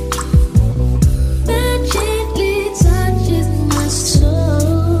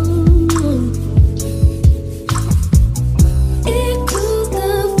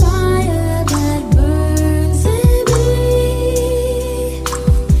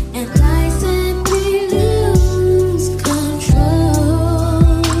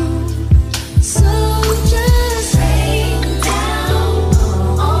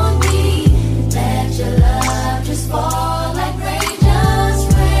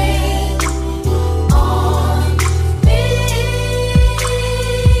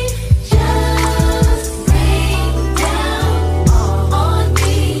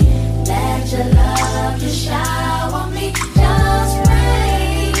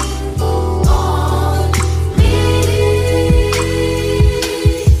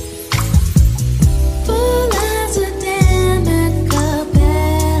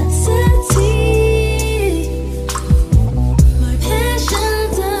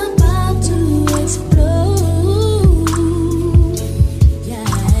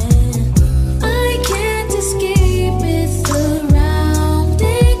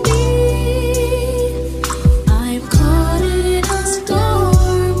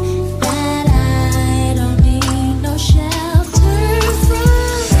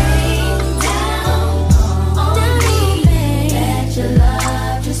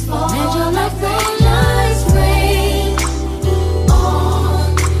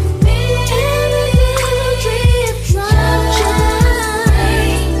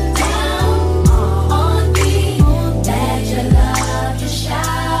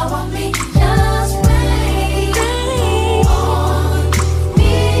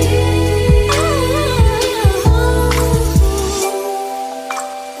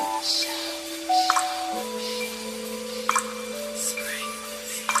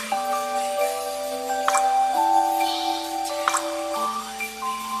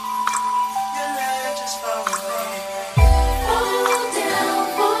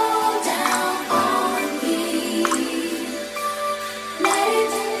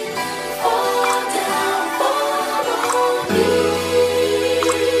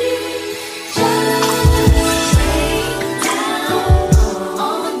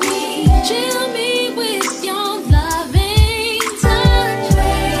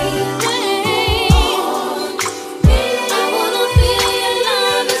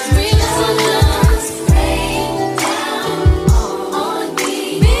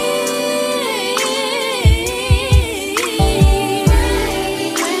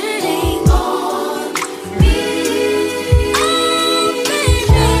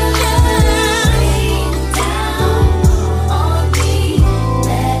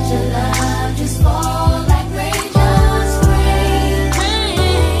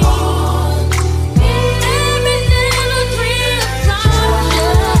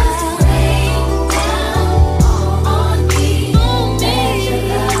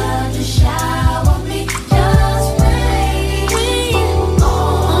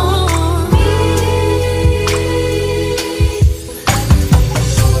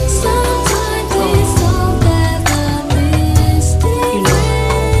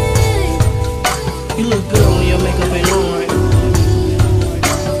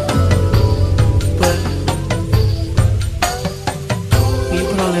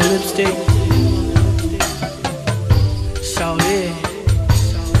 on that lipstick. So yeah.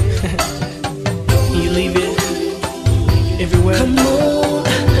 You leave it everywhere. Come on,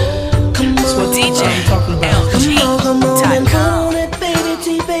 That's what DJ I'm talking about. Come on and hold it, baby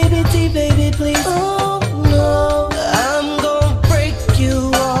T, please. Oh no, I'm gonna break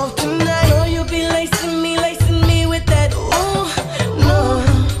you off tonight. Know you'll be lacing me with that. Oh no,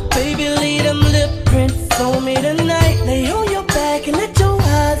 baby, leave them lip prints on me tonight. Lay on your back and let your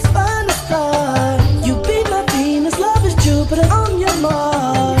eyes find the star. You be my Venus, love is Jupiter, I'm your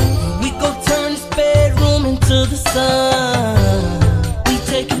Mars. We go turn this bedroom into the sun. We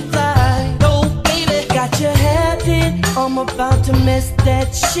taking flight, oh baby, got your hair did. I'm about to mess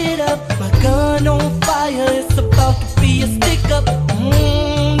that shit up. My gun on fire, it's about to be a stick up.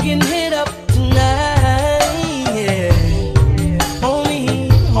 Getting hit up tonight, yeah. On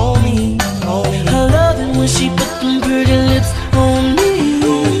me. I love it when she put them pretty lips on me.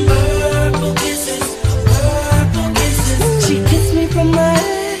 Purple kisses. She kissed me from my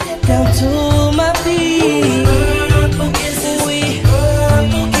head down to my feet. Purple kisses.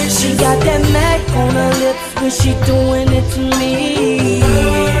 She got that Mac on her lips when she doing it to me.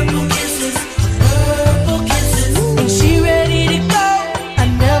 Purple kisses. And she ready to go. I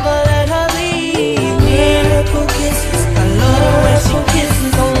never let her leave me. Purple kisses. I love when she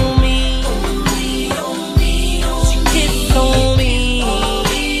kisses on me. She kisses on me.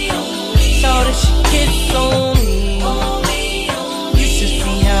 Saw that she kisses on me. You should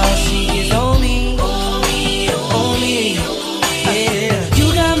see how she is on me. Yeah. You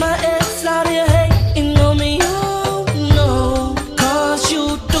got my ex out here hating on me. Oh no, 'cause you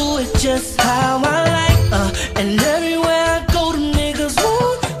do it just how I like. And everywhere I go, the niggas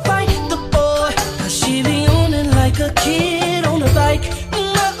won't fight the boy. 'Cause she be on it like a kid on a bike.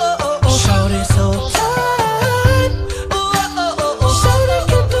 Shorty so tight. Shorty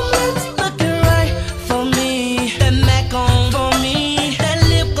get the lips looking right for me. That Mac on for me. That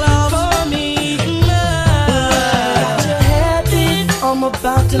lip gloss for me. Got your hair did. I'm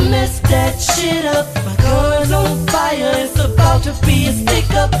about to mess that shit up. My gun's on fire. It's about to be a stick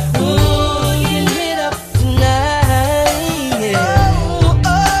up. Getting hit up tonight.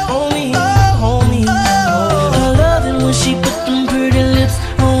 Yeah. On me. I love it when she put them pretty lips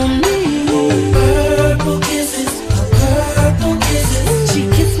on me. Purple kisses. She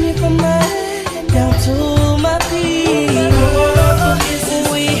kissed me from my head down to my feet. Purple kisses.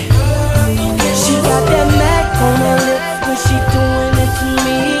 She got that Mac on her lips when she doing it to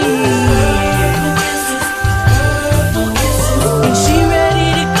me. And she ready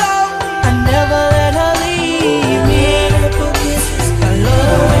to go. I never let her leave me. I love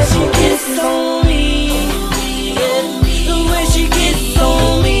the way she kisses on me. Yeah, the way she kisses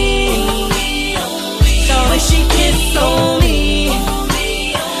on me. The way she kisses on me.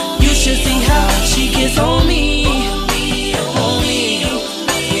 You should see how she kisses on me.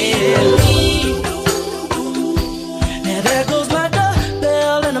 Yeah. Now there goes my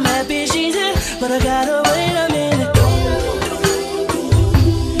doorbell and I'm happy she's here, but I gotta wait a minute.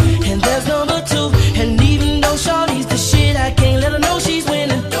 And there's number two, and even though shorty's the shit, I can't let her know she's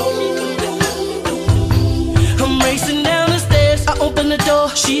winning. I'm racing down the stairs, I open the door,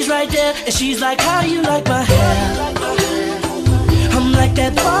 she's right there, and she's like, how you like my hair? I'm like,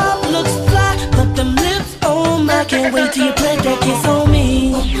 that bob looks fly, but them lips, oh my, can't wait till you plant that kiss on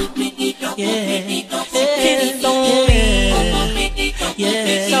me. Yeah, kiss on me.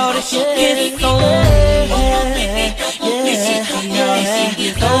 Yeah, saw that she kiss on me.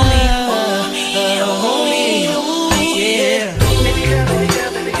 Yeah, on me. Yeah.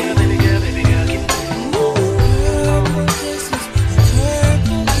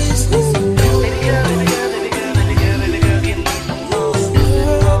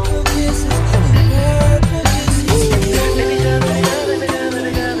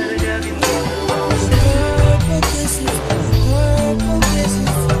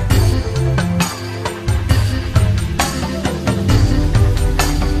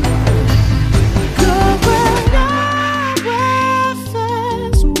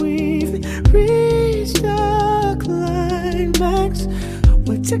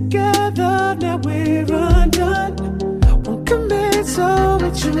 Together, now we're undone. Won't commit, so we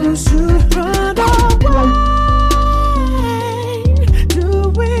choose to run away. Do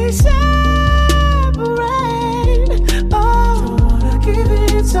we separate? Oh, don't wanna give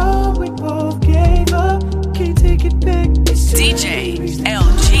it, so we both gave up. Can't take it back. DJLG.com.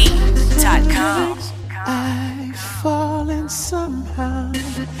 I've fallen somehow,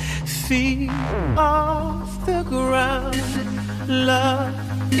 feet off the ground. Love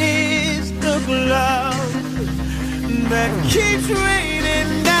is the cloud that keeps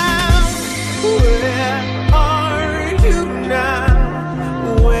raining down.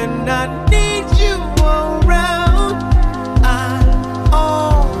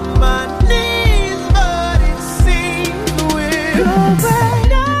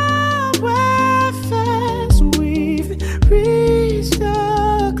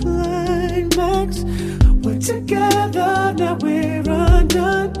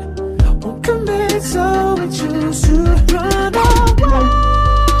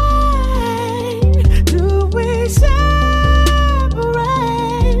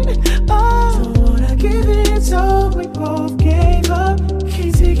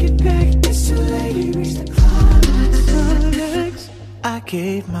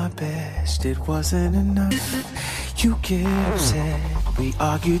 gave my best, it wasn't enough. You get upset, we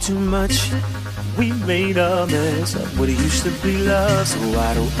argue too much. We made a mess of what it used to be love. So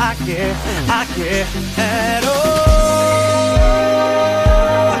why do I care at all?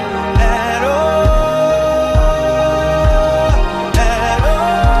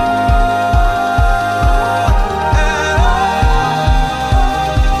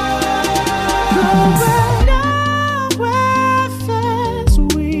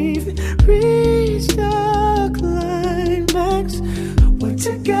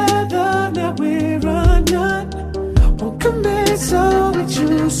 So we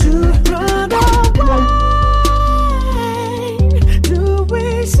choose to run away. Do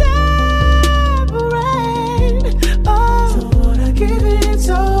we separate? Oh, don't wanna give in,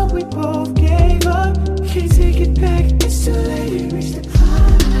 so we both gave up. Can't take it back, it's too late to reach the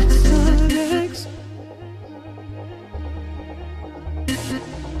climax.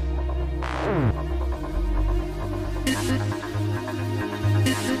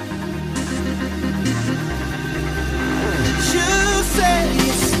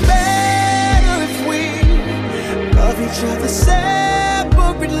 Each other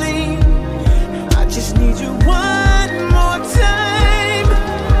separately. I just need you one more time.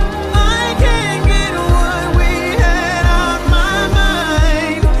 I can't get what we had on my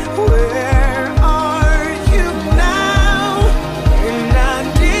mind. Where are you now? And I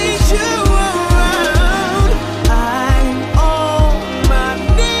need you around. I'm on my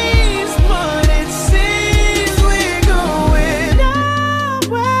knees, but it seems we're going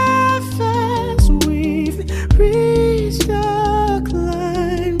nowhere fast. We've reached the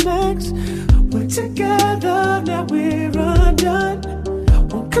climax. We're together, now we're undone.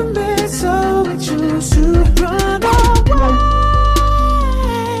 Won't commit, so we choose to run away.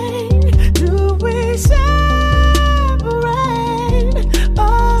 Do we separate?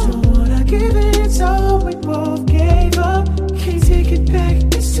 Oh, don't wanna give in, so we both gave up. Can't take it back,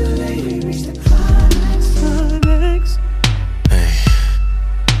 it's too late, we reached the climax. Hey,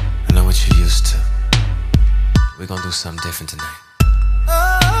 I know what you used to. We're gonna do something different tonight.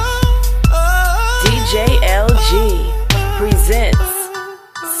 DJ LG presents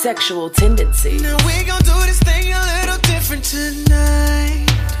Sexual Tendencies. Now we gon' do this thing a little different tonight.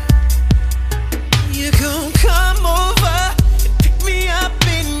 You gon' come over and pick me up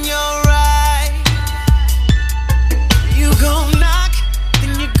in your ride. You gon' knock,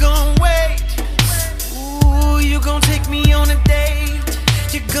 then you gon' wait. Ooh, you gon' take me on a date.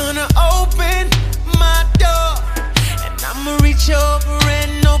 You're gonna open my door, and I'ma reach over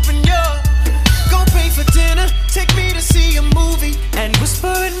and open yours. Gon' pay for dinner, take me to see a movie, and whisper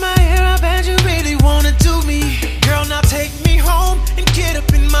in my ear, I bet you really wanna do me. Girl, now take me home and get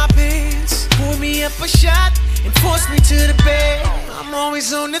up in my pants. Pour me up a shot and force me to the bed. I'm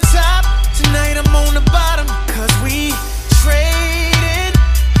always on the top, tonight I'm on the bottom. Cause we trading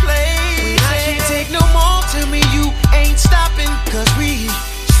places. When I can't take no more, tell me you ain't stopping. Cause we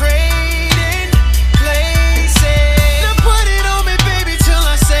trading places. Now put it on me, baby, till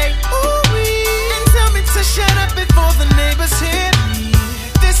I say ooh-wee. And tell me to shut up before the neighbors hear me.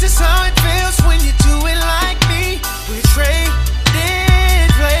 This is how it feels when you do it like me. We're trading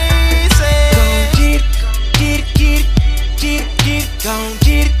places. Gon'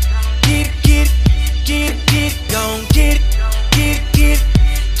 get it, gon' get it, gon' get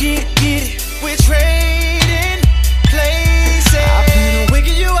it. We're trading places. I've been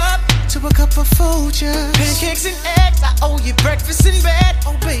waking you up to a cup of Folger, pancakes and eggs. I owe you breakfast in bed,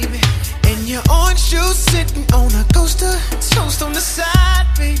 oh baby. And your orange juice sitting on a coaster, toast on the side,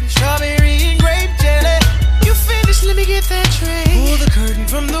 baby. Strawberry and grape jelly. You finished, let me get that tray. Pull the curtain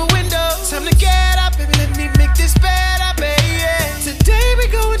from the window. Time to get up, baby. Let me make this better, baby. Today we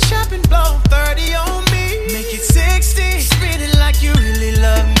going shopping, blow 30 on me. Make it 60, spin it like you really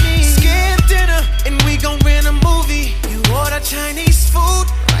love me. Skip dinner and we gon' rent a movie. You order Chinese food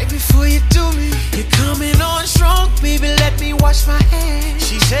right before you do me. You're coming on strong, baby. Let me wash my hands.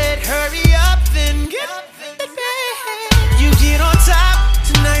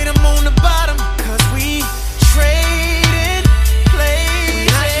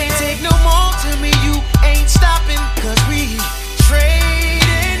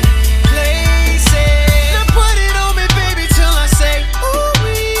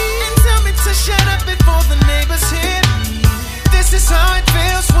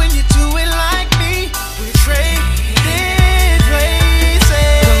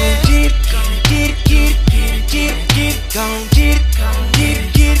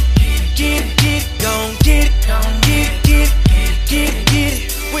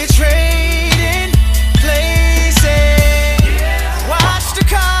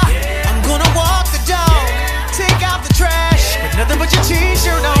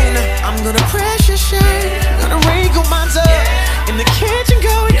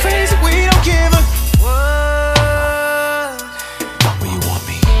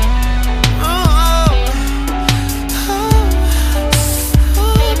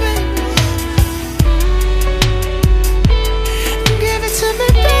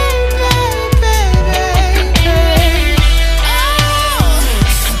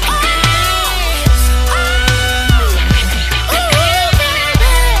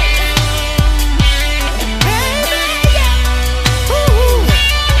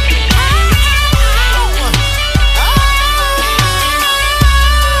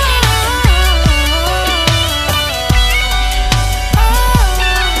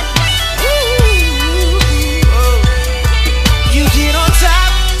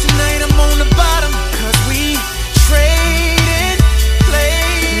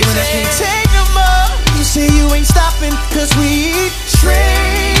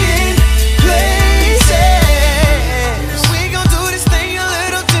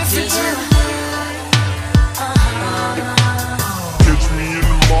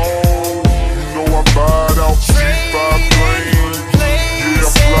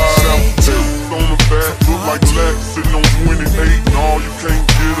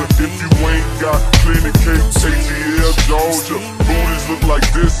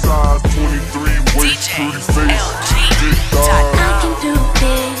 size 23, waist, pretty face. I can do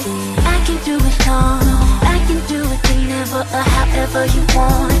it, I can do it long. I can do it whenever or however you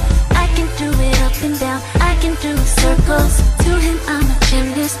want. I can do it up and down, I can do circles. To him I'm a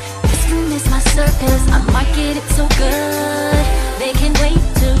gymnast, this room is my circus. I market it so good, they can't wait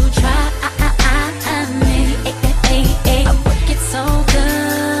to try me. I work it so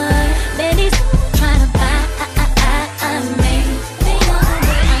good, ladies trying to buy me. They love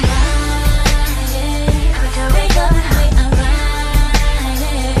the way I ride it, they love the way I ride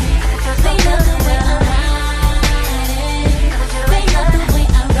it, they love the way I ride it, they love the way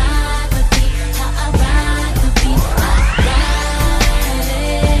I ride the beat, how I ride the beat, I ride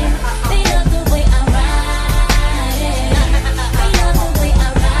it. They love the way I ride it, they love the way I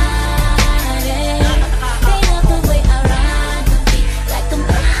ride it, they love the way I ride the beat, like I'm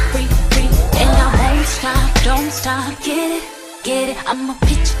free, and I won't stop, don't stop, get it, I'ma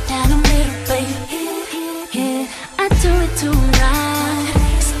pitch it down the middle, baby, hit it, I do it to right,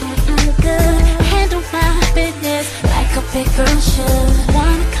 it's good, handle my business like a big girl should.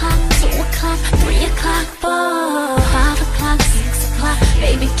 1 o'clock, 2 o'clock, 3 o'clock, 4, 5 o'clock, 6 o'clock,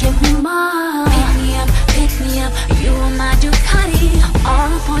 baby give me more. Pick me up, you are my Ducati,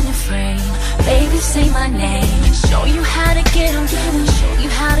 all up on your frame, baby say my name, show you how to get 'em, show you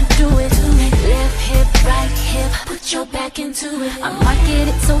how to do it. Left hip, right hip, put your back into it. I market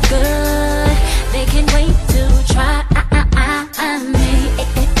it so good, they can't wait to try me.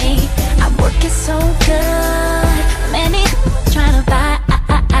 I work it so good, many trying to buy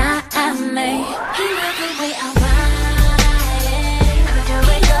me. He love the way I ride it, he love the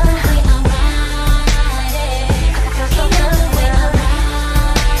way I ride it, he love the way I ride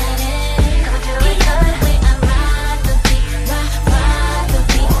it, he love the way I ride the beat, ride the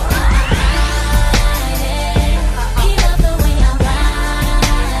beat, ride it. He love the way I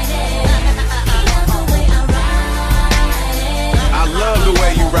ride it, he love the way I ride it. I love the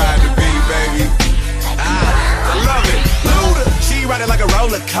way you ride the beat, baby. I love it. Luda, she ride it like a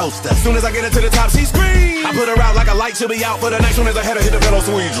roller coaster. Soon as I get her to the top, she screams. I put her out like a light, she'll be out for the night. Soon as I had her hit the pedal,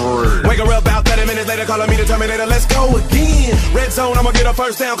 sweet dream. Wake her up about 30 minutes later, calling me the Terminator. Let's go again. Red zone, I'ma get her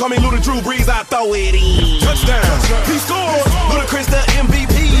first down. Call me Luda Drew Brees, I throw it in. Touchdown, he scores. Ludacris the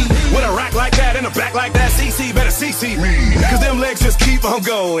MVP. With a rack like that and a back like that, CC better CC me. Cause them legs just keep on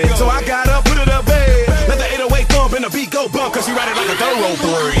going. So I got up, put it up bed. Let the 808 thump and the beat go bump. Cause she ride it like a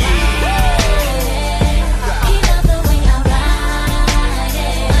thoroughbred.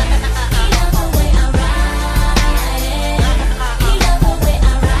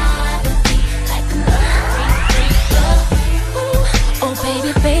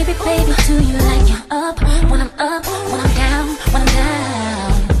 Baby, do you like it up, when I'm down, when I'm down?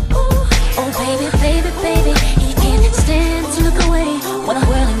 Oh baby, you can't stand to look away when I'm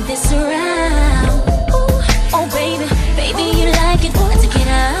whirling this around. Oh baby, you like it, to get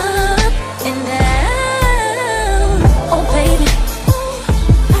up and down. Oh baby,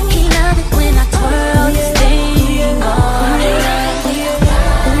 he love it when I twirl this thing all around.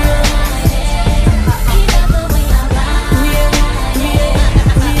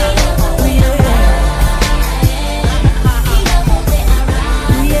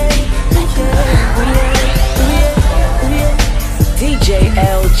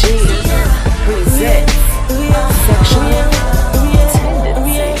 LG presents Sexual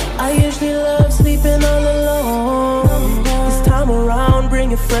Tendency. I usually love sleeping all alone. This time around,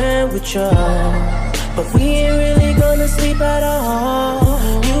 bring a friend with you. But we ain't really gonna sleep at all.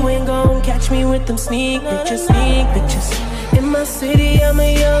 You ain't gonna catch me with them sneak pictures. In my city, I'm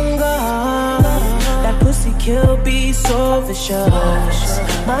a young god. That pussy kill be so vicious.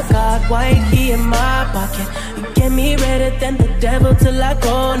 My God, white, he in my pocket. You get me redder than the devil till I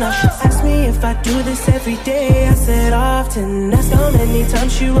go. Now she asked me if I do this every day. I said often. That's how many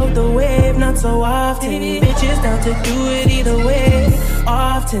times she rode the wave. Not so often. Bitches down to do it either way.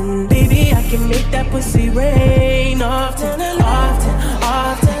 Often, baby, I can make that pussy rain. Often.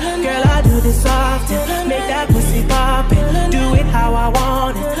 Girl, I do this often. Make that pussy poppin'. Do it how I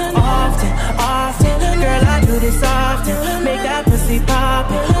want it. Often. Girl, I do this often. Make that pussy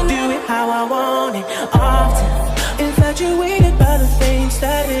poppin'. Do it how I want it. Often. Infatuated by the fame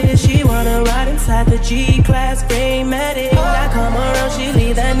status. She wanna ride inside the G-Class Fame-matic. I come around, she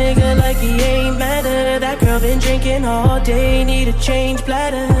leave that nigga like he ain't matter. That girl been drinking all day, need a change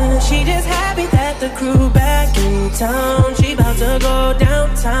bladder. She just happy that the crew back in town. She about to go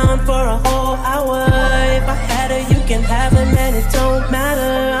downtown for a whole hour. If I had her, you can have her, man, it don't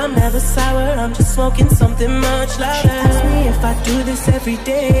matter. I'm never sour, I'm just smoking something much louder. She asked me if I I do this every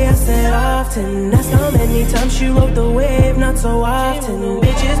day, I said often. That's how many times she rode the wave, not so often.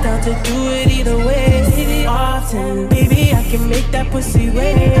 Bitches down to do it either way, often. Baby, I can make that pussy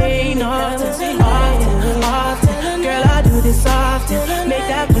rain, often, often, often. Girl, I do this often, make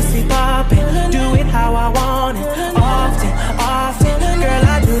that pussy poppin', do it how I want it, often, often. Girl,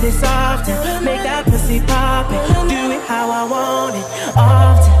 I do this often, make that pussy poppin', do it how I want it,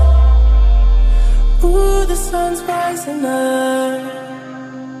 often. Ooh, the sun's rising up,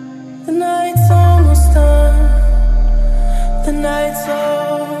 the night's almost done, the night's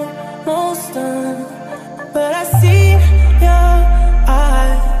almost done. But I see your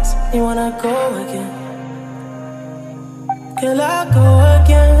eyes, you wanna go again. Girl, I go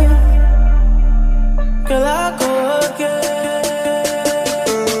again. Girl, I go again.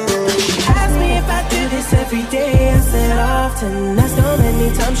 Ask me if I do this every day, I said often. That's how many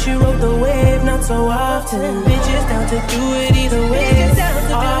times she rode the wave, not so often. Bitches down to do it either way,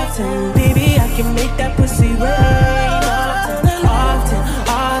 often. Baby, I can make that pussy rain, often, often,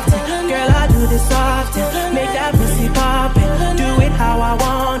 often. Girl, I do this often, make that pussy poppin', do it how I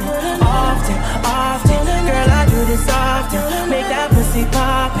want it, often, often. Girl, I do this often, make that pussy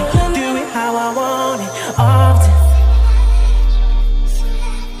poppin', do it how I want it, often.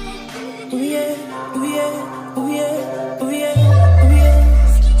 Ooh yeah, ooh yeah, ooh yeah, ooh yeah, ooh yeah.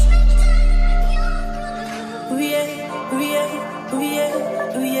 Ooh yeah, ooh yeah, ooh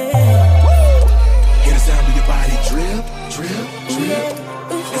yeah, ooh yeah. Hear the sound of your body drip, drip, drip.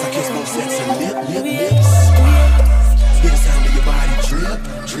 As I kiss both sets of lips. Hear the sound of your body drip,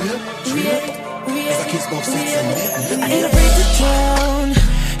 drip, drip. As I kiss both sets of lips. I ain't afraid to drown,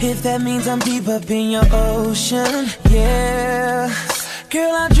 if that means I'm deep up in your ocean, yeah.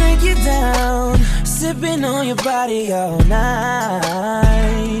 Girl, I'll drink you down, sipping on your body all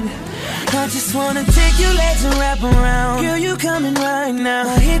night. I just wanna take your legs and wrap around. Girl, you coming right now.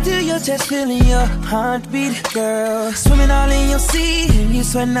 My head to your chest, feeling your heartbeat, girl. Swimming all in your sea, and you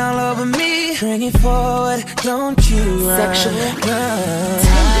sweating all over me. Bring it forward, don't you run. Sexual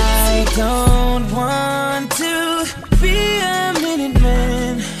I don't want to be a minute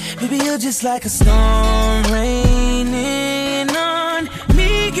man. Baby, you're just like a storm raining on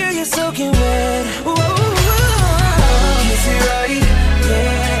me. Girl, you're soaking wet. Whoa, whoa. Kiss it right, yeah,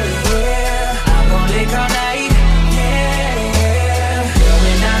 yeah. I'm gonna lick all night, yeah, yeah. Girl,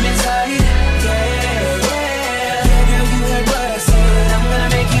 when I'm inside, yeah, yeah. Yeah, girl, you heard what I said. I'm gonna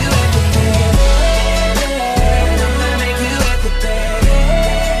make you at the bed. I'm gonna make you at the bed.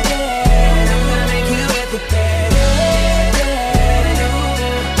 I'm gonna make you at the bed.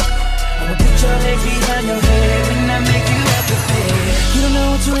 I'ma put your legs behind your head when I make you at the bed. You don't know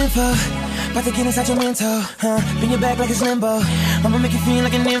what you're in for. About to get inside your mental, bring your back like it's limbo. I'ma make you feel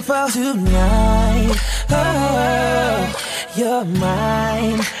like an info tonight. Oh, you're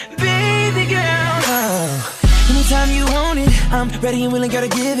mine, baby girl. Oh. Anytime you want it, I'm ready and willing, girl, to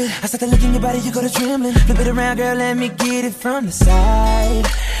give it. I start to look in your body, you go to trembling. Flip it around, girl, let me get it from the side.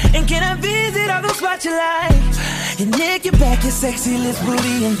 And can I visit all those spots you like? Your neck, your back, your sexy lips,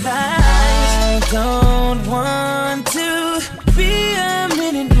 booty, and thighs. I don't want to be a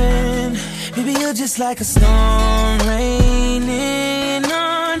minute man. Baby, you're just like a storm raining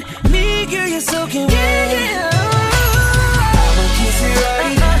on me. Girl, you're soaking wet. Yeah. I'm gonna kiss it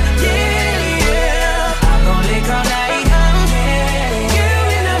right, yeah, yeah. I'm gonna lick all night, yeah, yeah.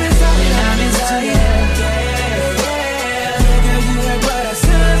 When I'm inside, yeah, yeah. Girl, you heard what I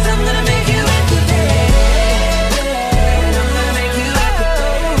said. I'm gonna make you at the bed. I'm gonna make you at the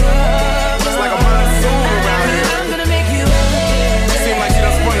bed. It's like a monsoon around here. I'm gonna make you at the bed. Seems like she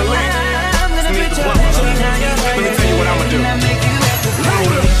done sprung a leak. Let me tell you what I'ma do.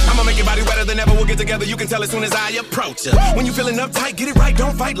 I'ma make your body wetter than ever. We'll get together, you can tell as soon as I approach her. When you feeling uptight, get it right,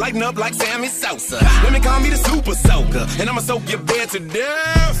 don't fight, lighten up like Sammy Sosa. Women call me the super soaker, and I'ma soak your bed to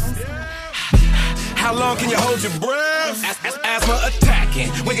death. How long can you hold your breath? Asthma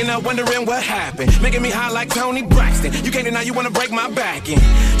attacking, waking up wondering what happened. Making me high like Tony Braxton. You can't deny you wanna break my back in.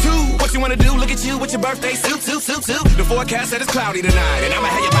 Two, what you wanna do? Look at you with your birthday suit. The forecast said it's cloudy tonight, and I'ma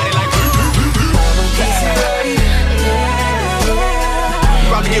have your body like.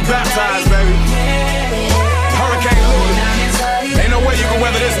 About to get baptized, baby. Hurricane Louis. Ain't no way you can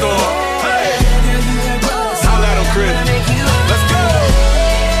weather this storm. Hey, holla at him, Chris. Let's go.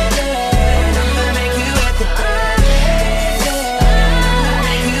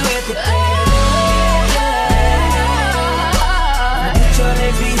 Put your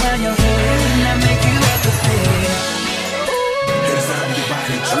legs behind your head and I make you at the bed. Hear the sound of your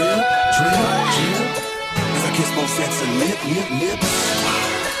body drip, drip, drip. As I kiss both sets of lips.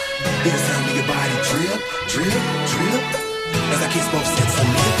 Hear the sound of your body drip, drip, drip. as I kiss both sets of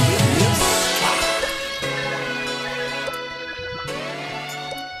lips.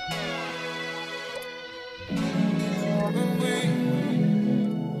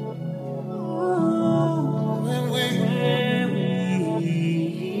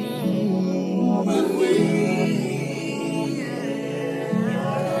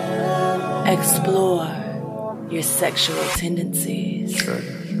 Explore your sexual tendencies.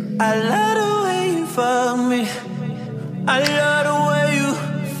 I love the way you fuck me. I love the way you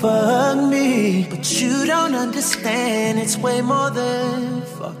fuck me. But you don't understand, it's way more than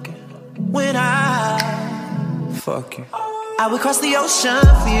fucking. When I fuck you, I would cross the ocean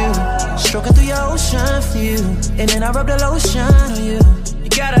for you, stroking through your ocean for you, and then I rub the lotion on you. You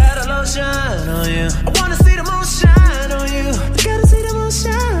gotta have the lotion on you. I wanna see the moon shine on you. You gotta see the moon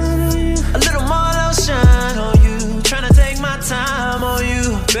shine on you. A little more lotion on you. Tryna take my time on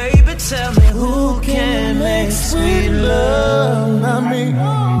you. Baby, tell me who can make sweet love? Not me.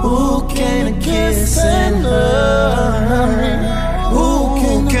 Who can kiss and love? Not me. Who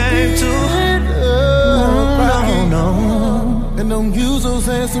came to no. And don't use those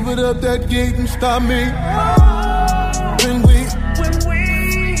hands to put up that gate and stop me. When we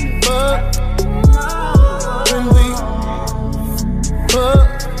fuck, when we fuck,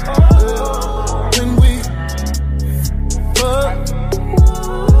 when we fuck,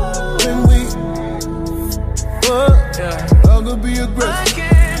 when we fuck, I could be aggressive,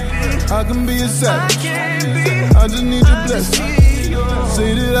 I can be a savage, I just need your blessing. Say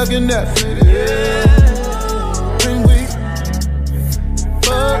that I can nap. When we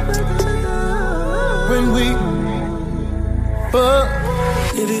fuck, when we fuck.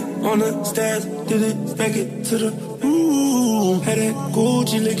 Did it on the stairs, did it make it to the room. Had that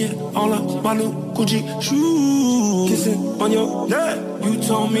Gucci licking all up my new Gucci shoes. Kissing on your neck, you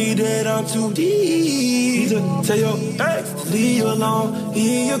told me that I'm too deep to tell your ex to leave you alone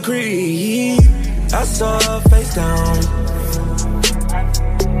in your creep. I saw her face down,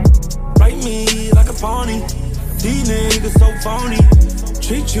 write me like a pony. These niggas so phony,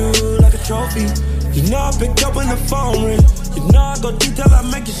 treat you like a trophy. You know I pick up when the phone ring. You know I go deep till I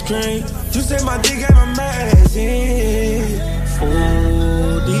make you scream. You say my D game amazing.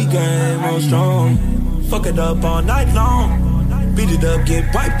 Ooh, D game on strong. Fuck it up all night long. Beat it up,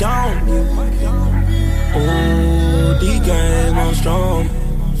 get piped down. Ooh, D game on strong.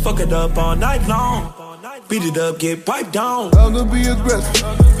 Fuck it up all night long. Beat it up, get piped down. I can be aggressive,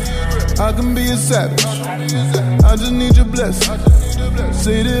 I can be a savage, I just need your blessing.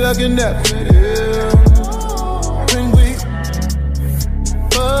 Say that I can nap. When we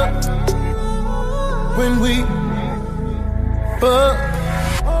fuck, when we fuck,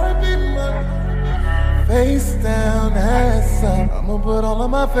 face down, ass up. I'ma put all of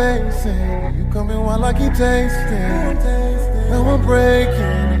my face in. You come in while I keep tasting. Now I'm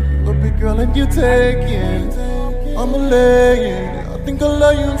breaking. You a big girl and you taking. I'm a laying. I think I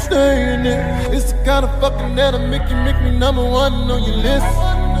love you, I'm staying there. It's the kind of fucking that'll make me number one on your list.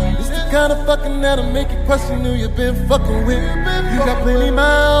 It's the kind of fucking that'll make you question who you've been fucking with. You got plenty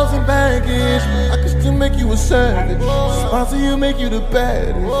miles and baggage. I can still make you a savage. Sponsor you, make you the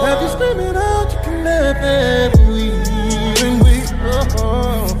baddest. Have you screaming out, you can laugh at me. When we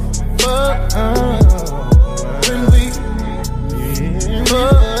when we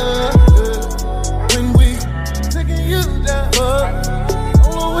when we taking you down,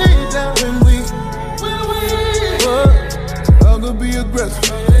 all the way down. When we I can be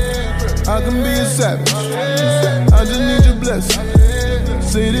aggressive, I can be a savage, I just need your blessing.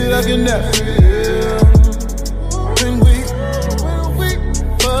 Say that I can nap. When we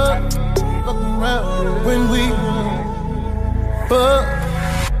fuck around, when we fuck.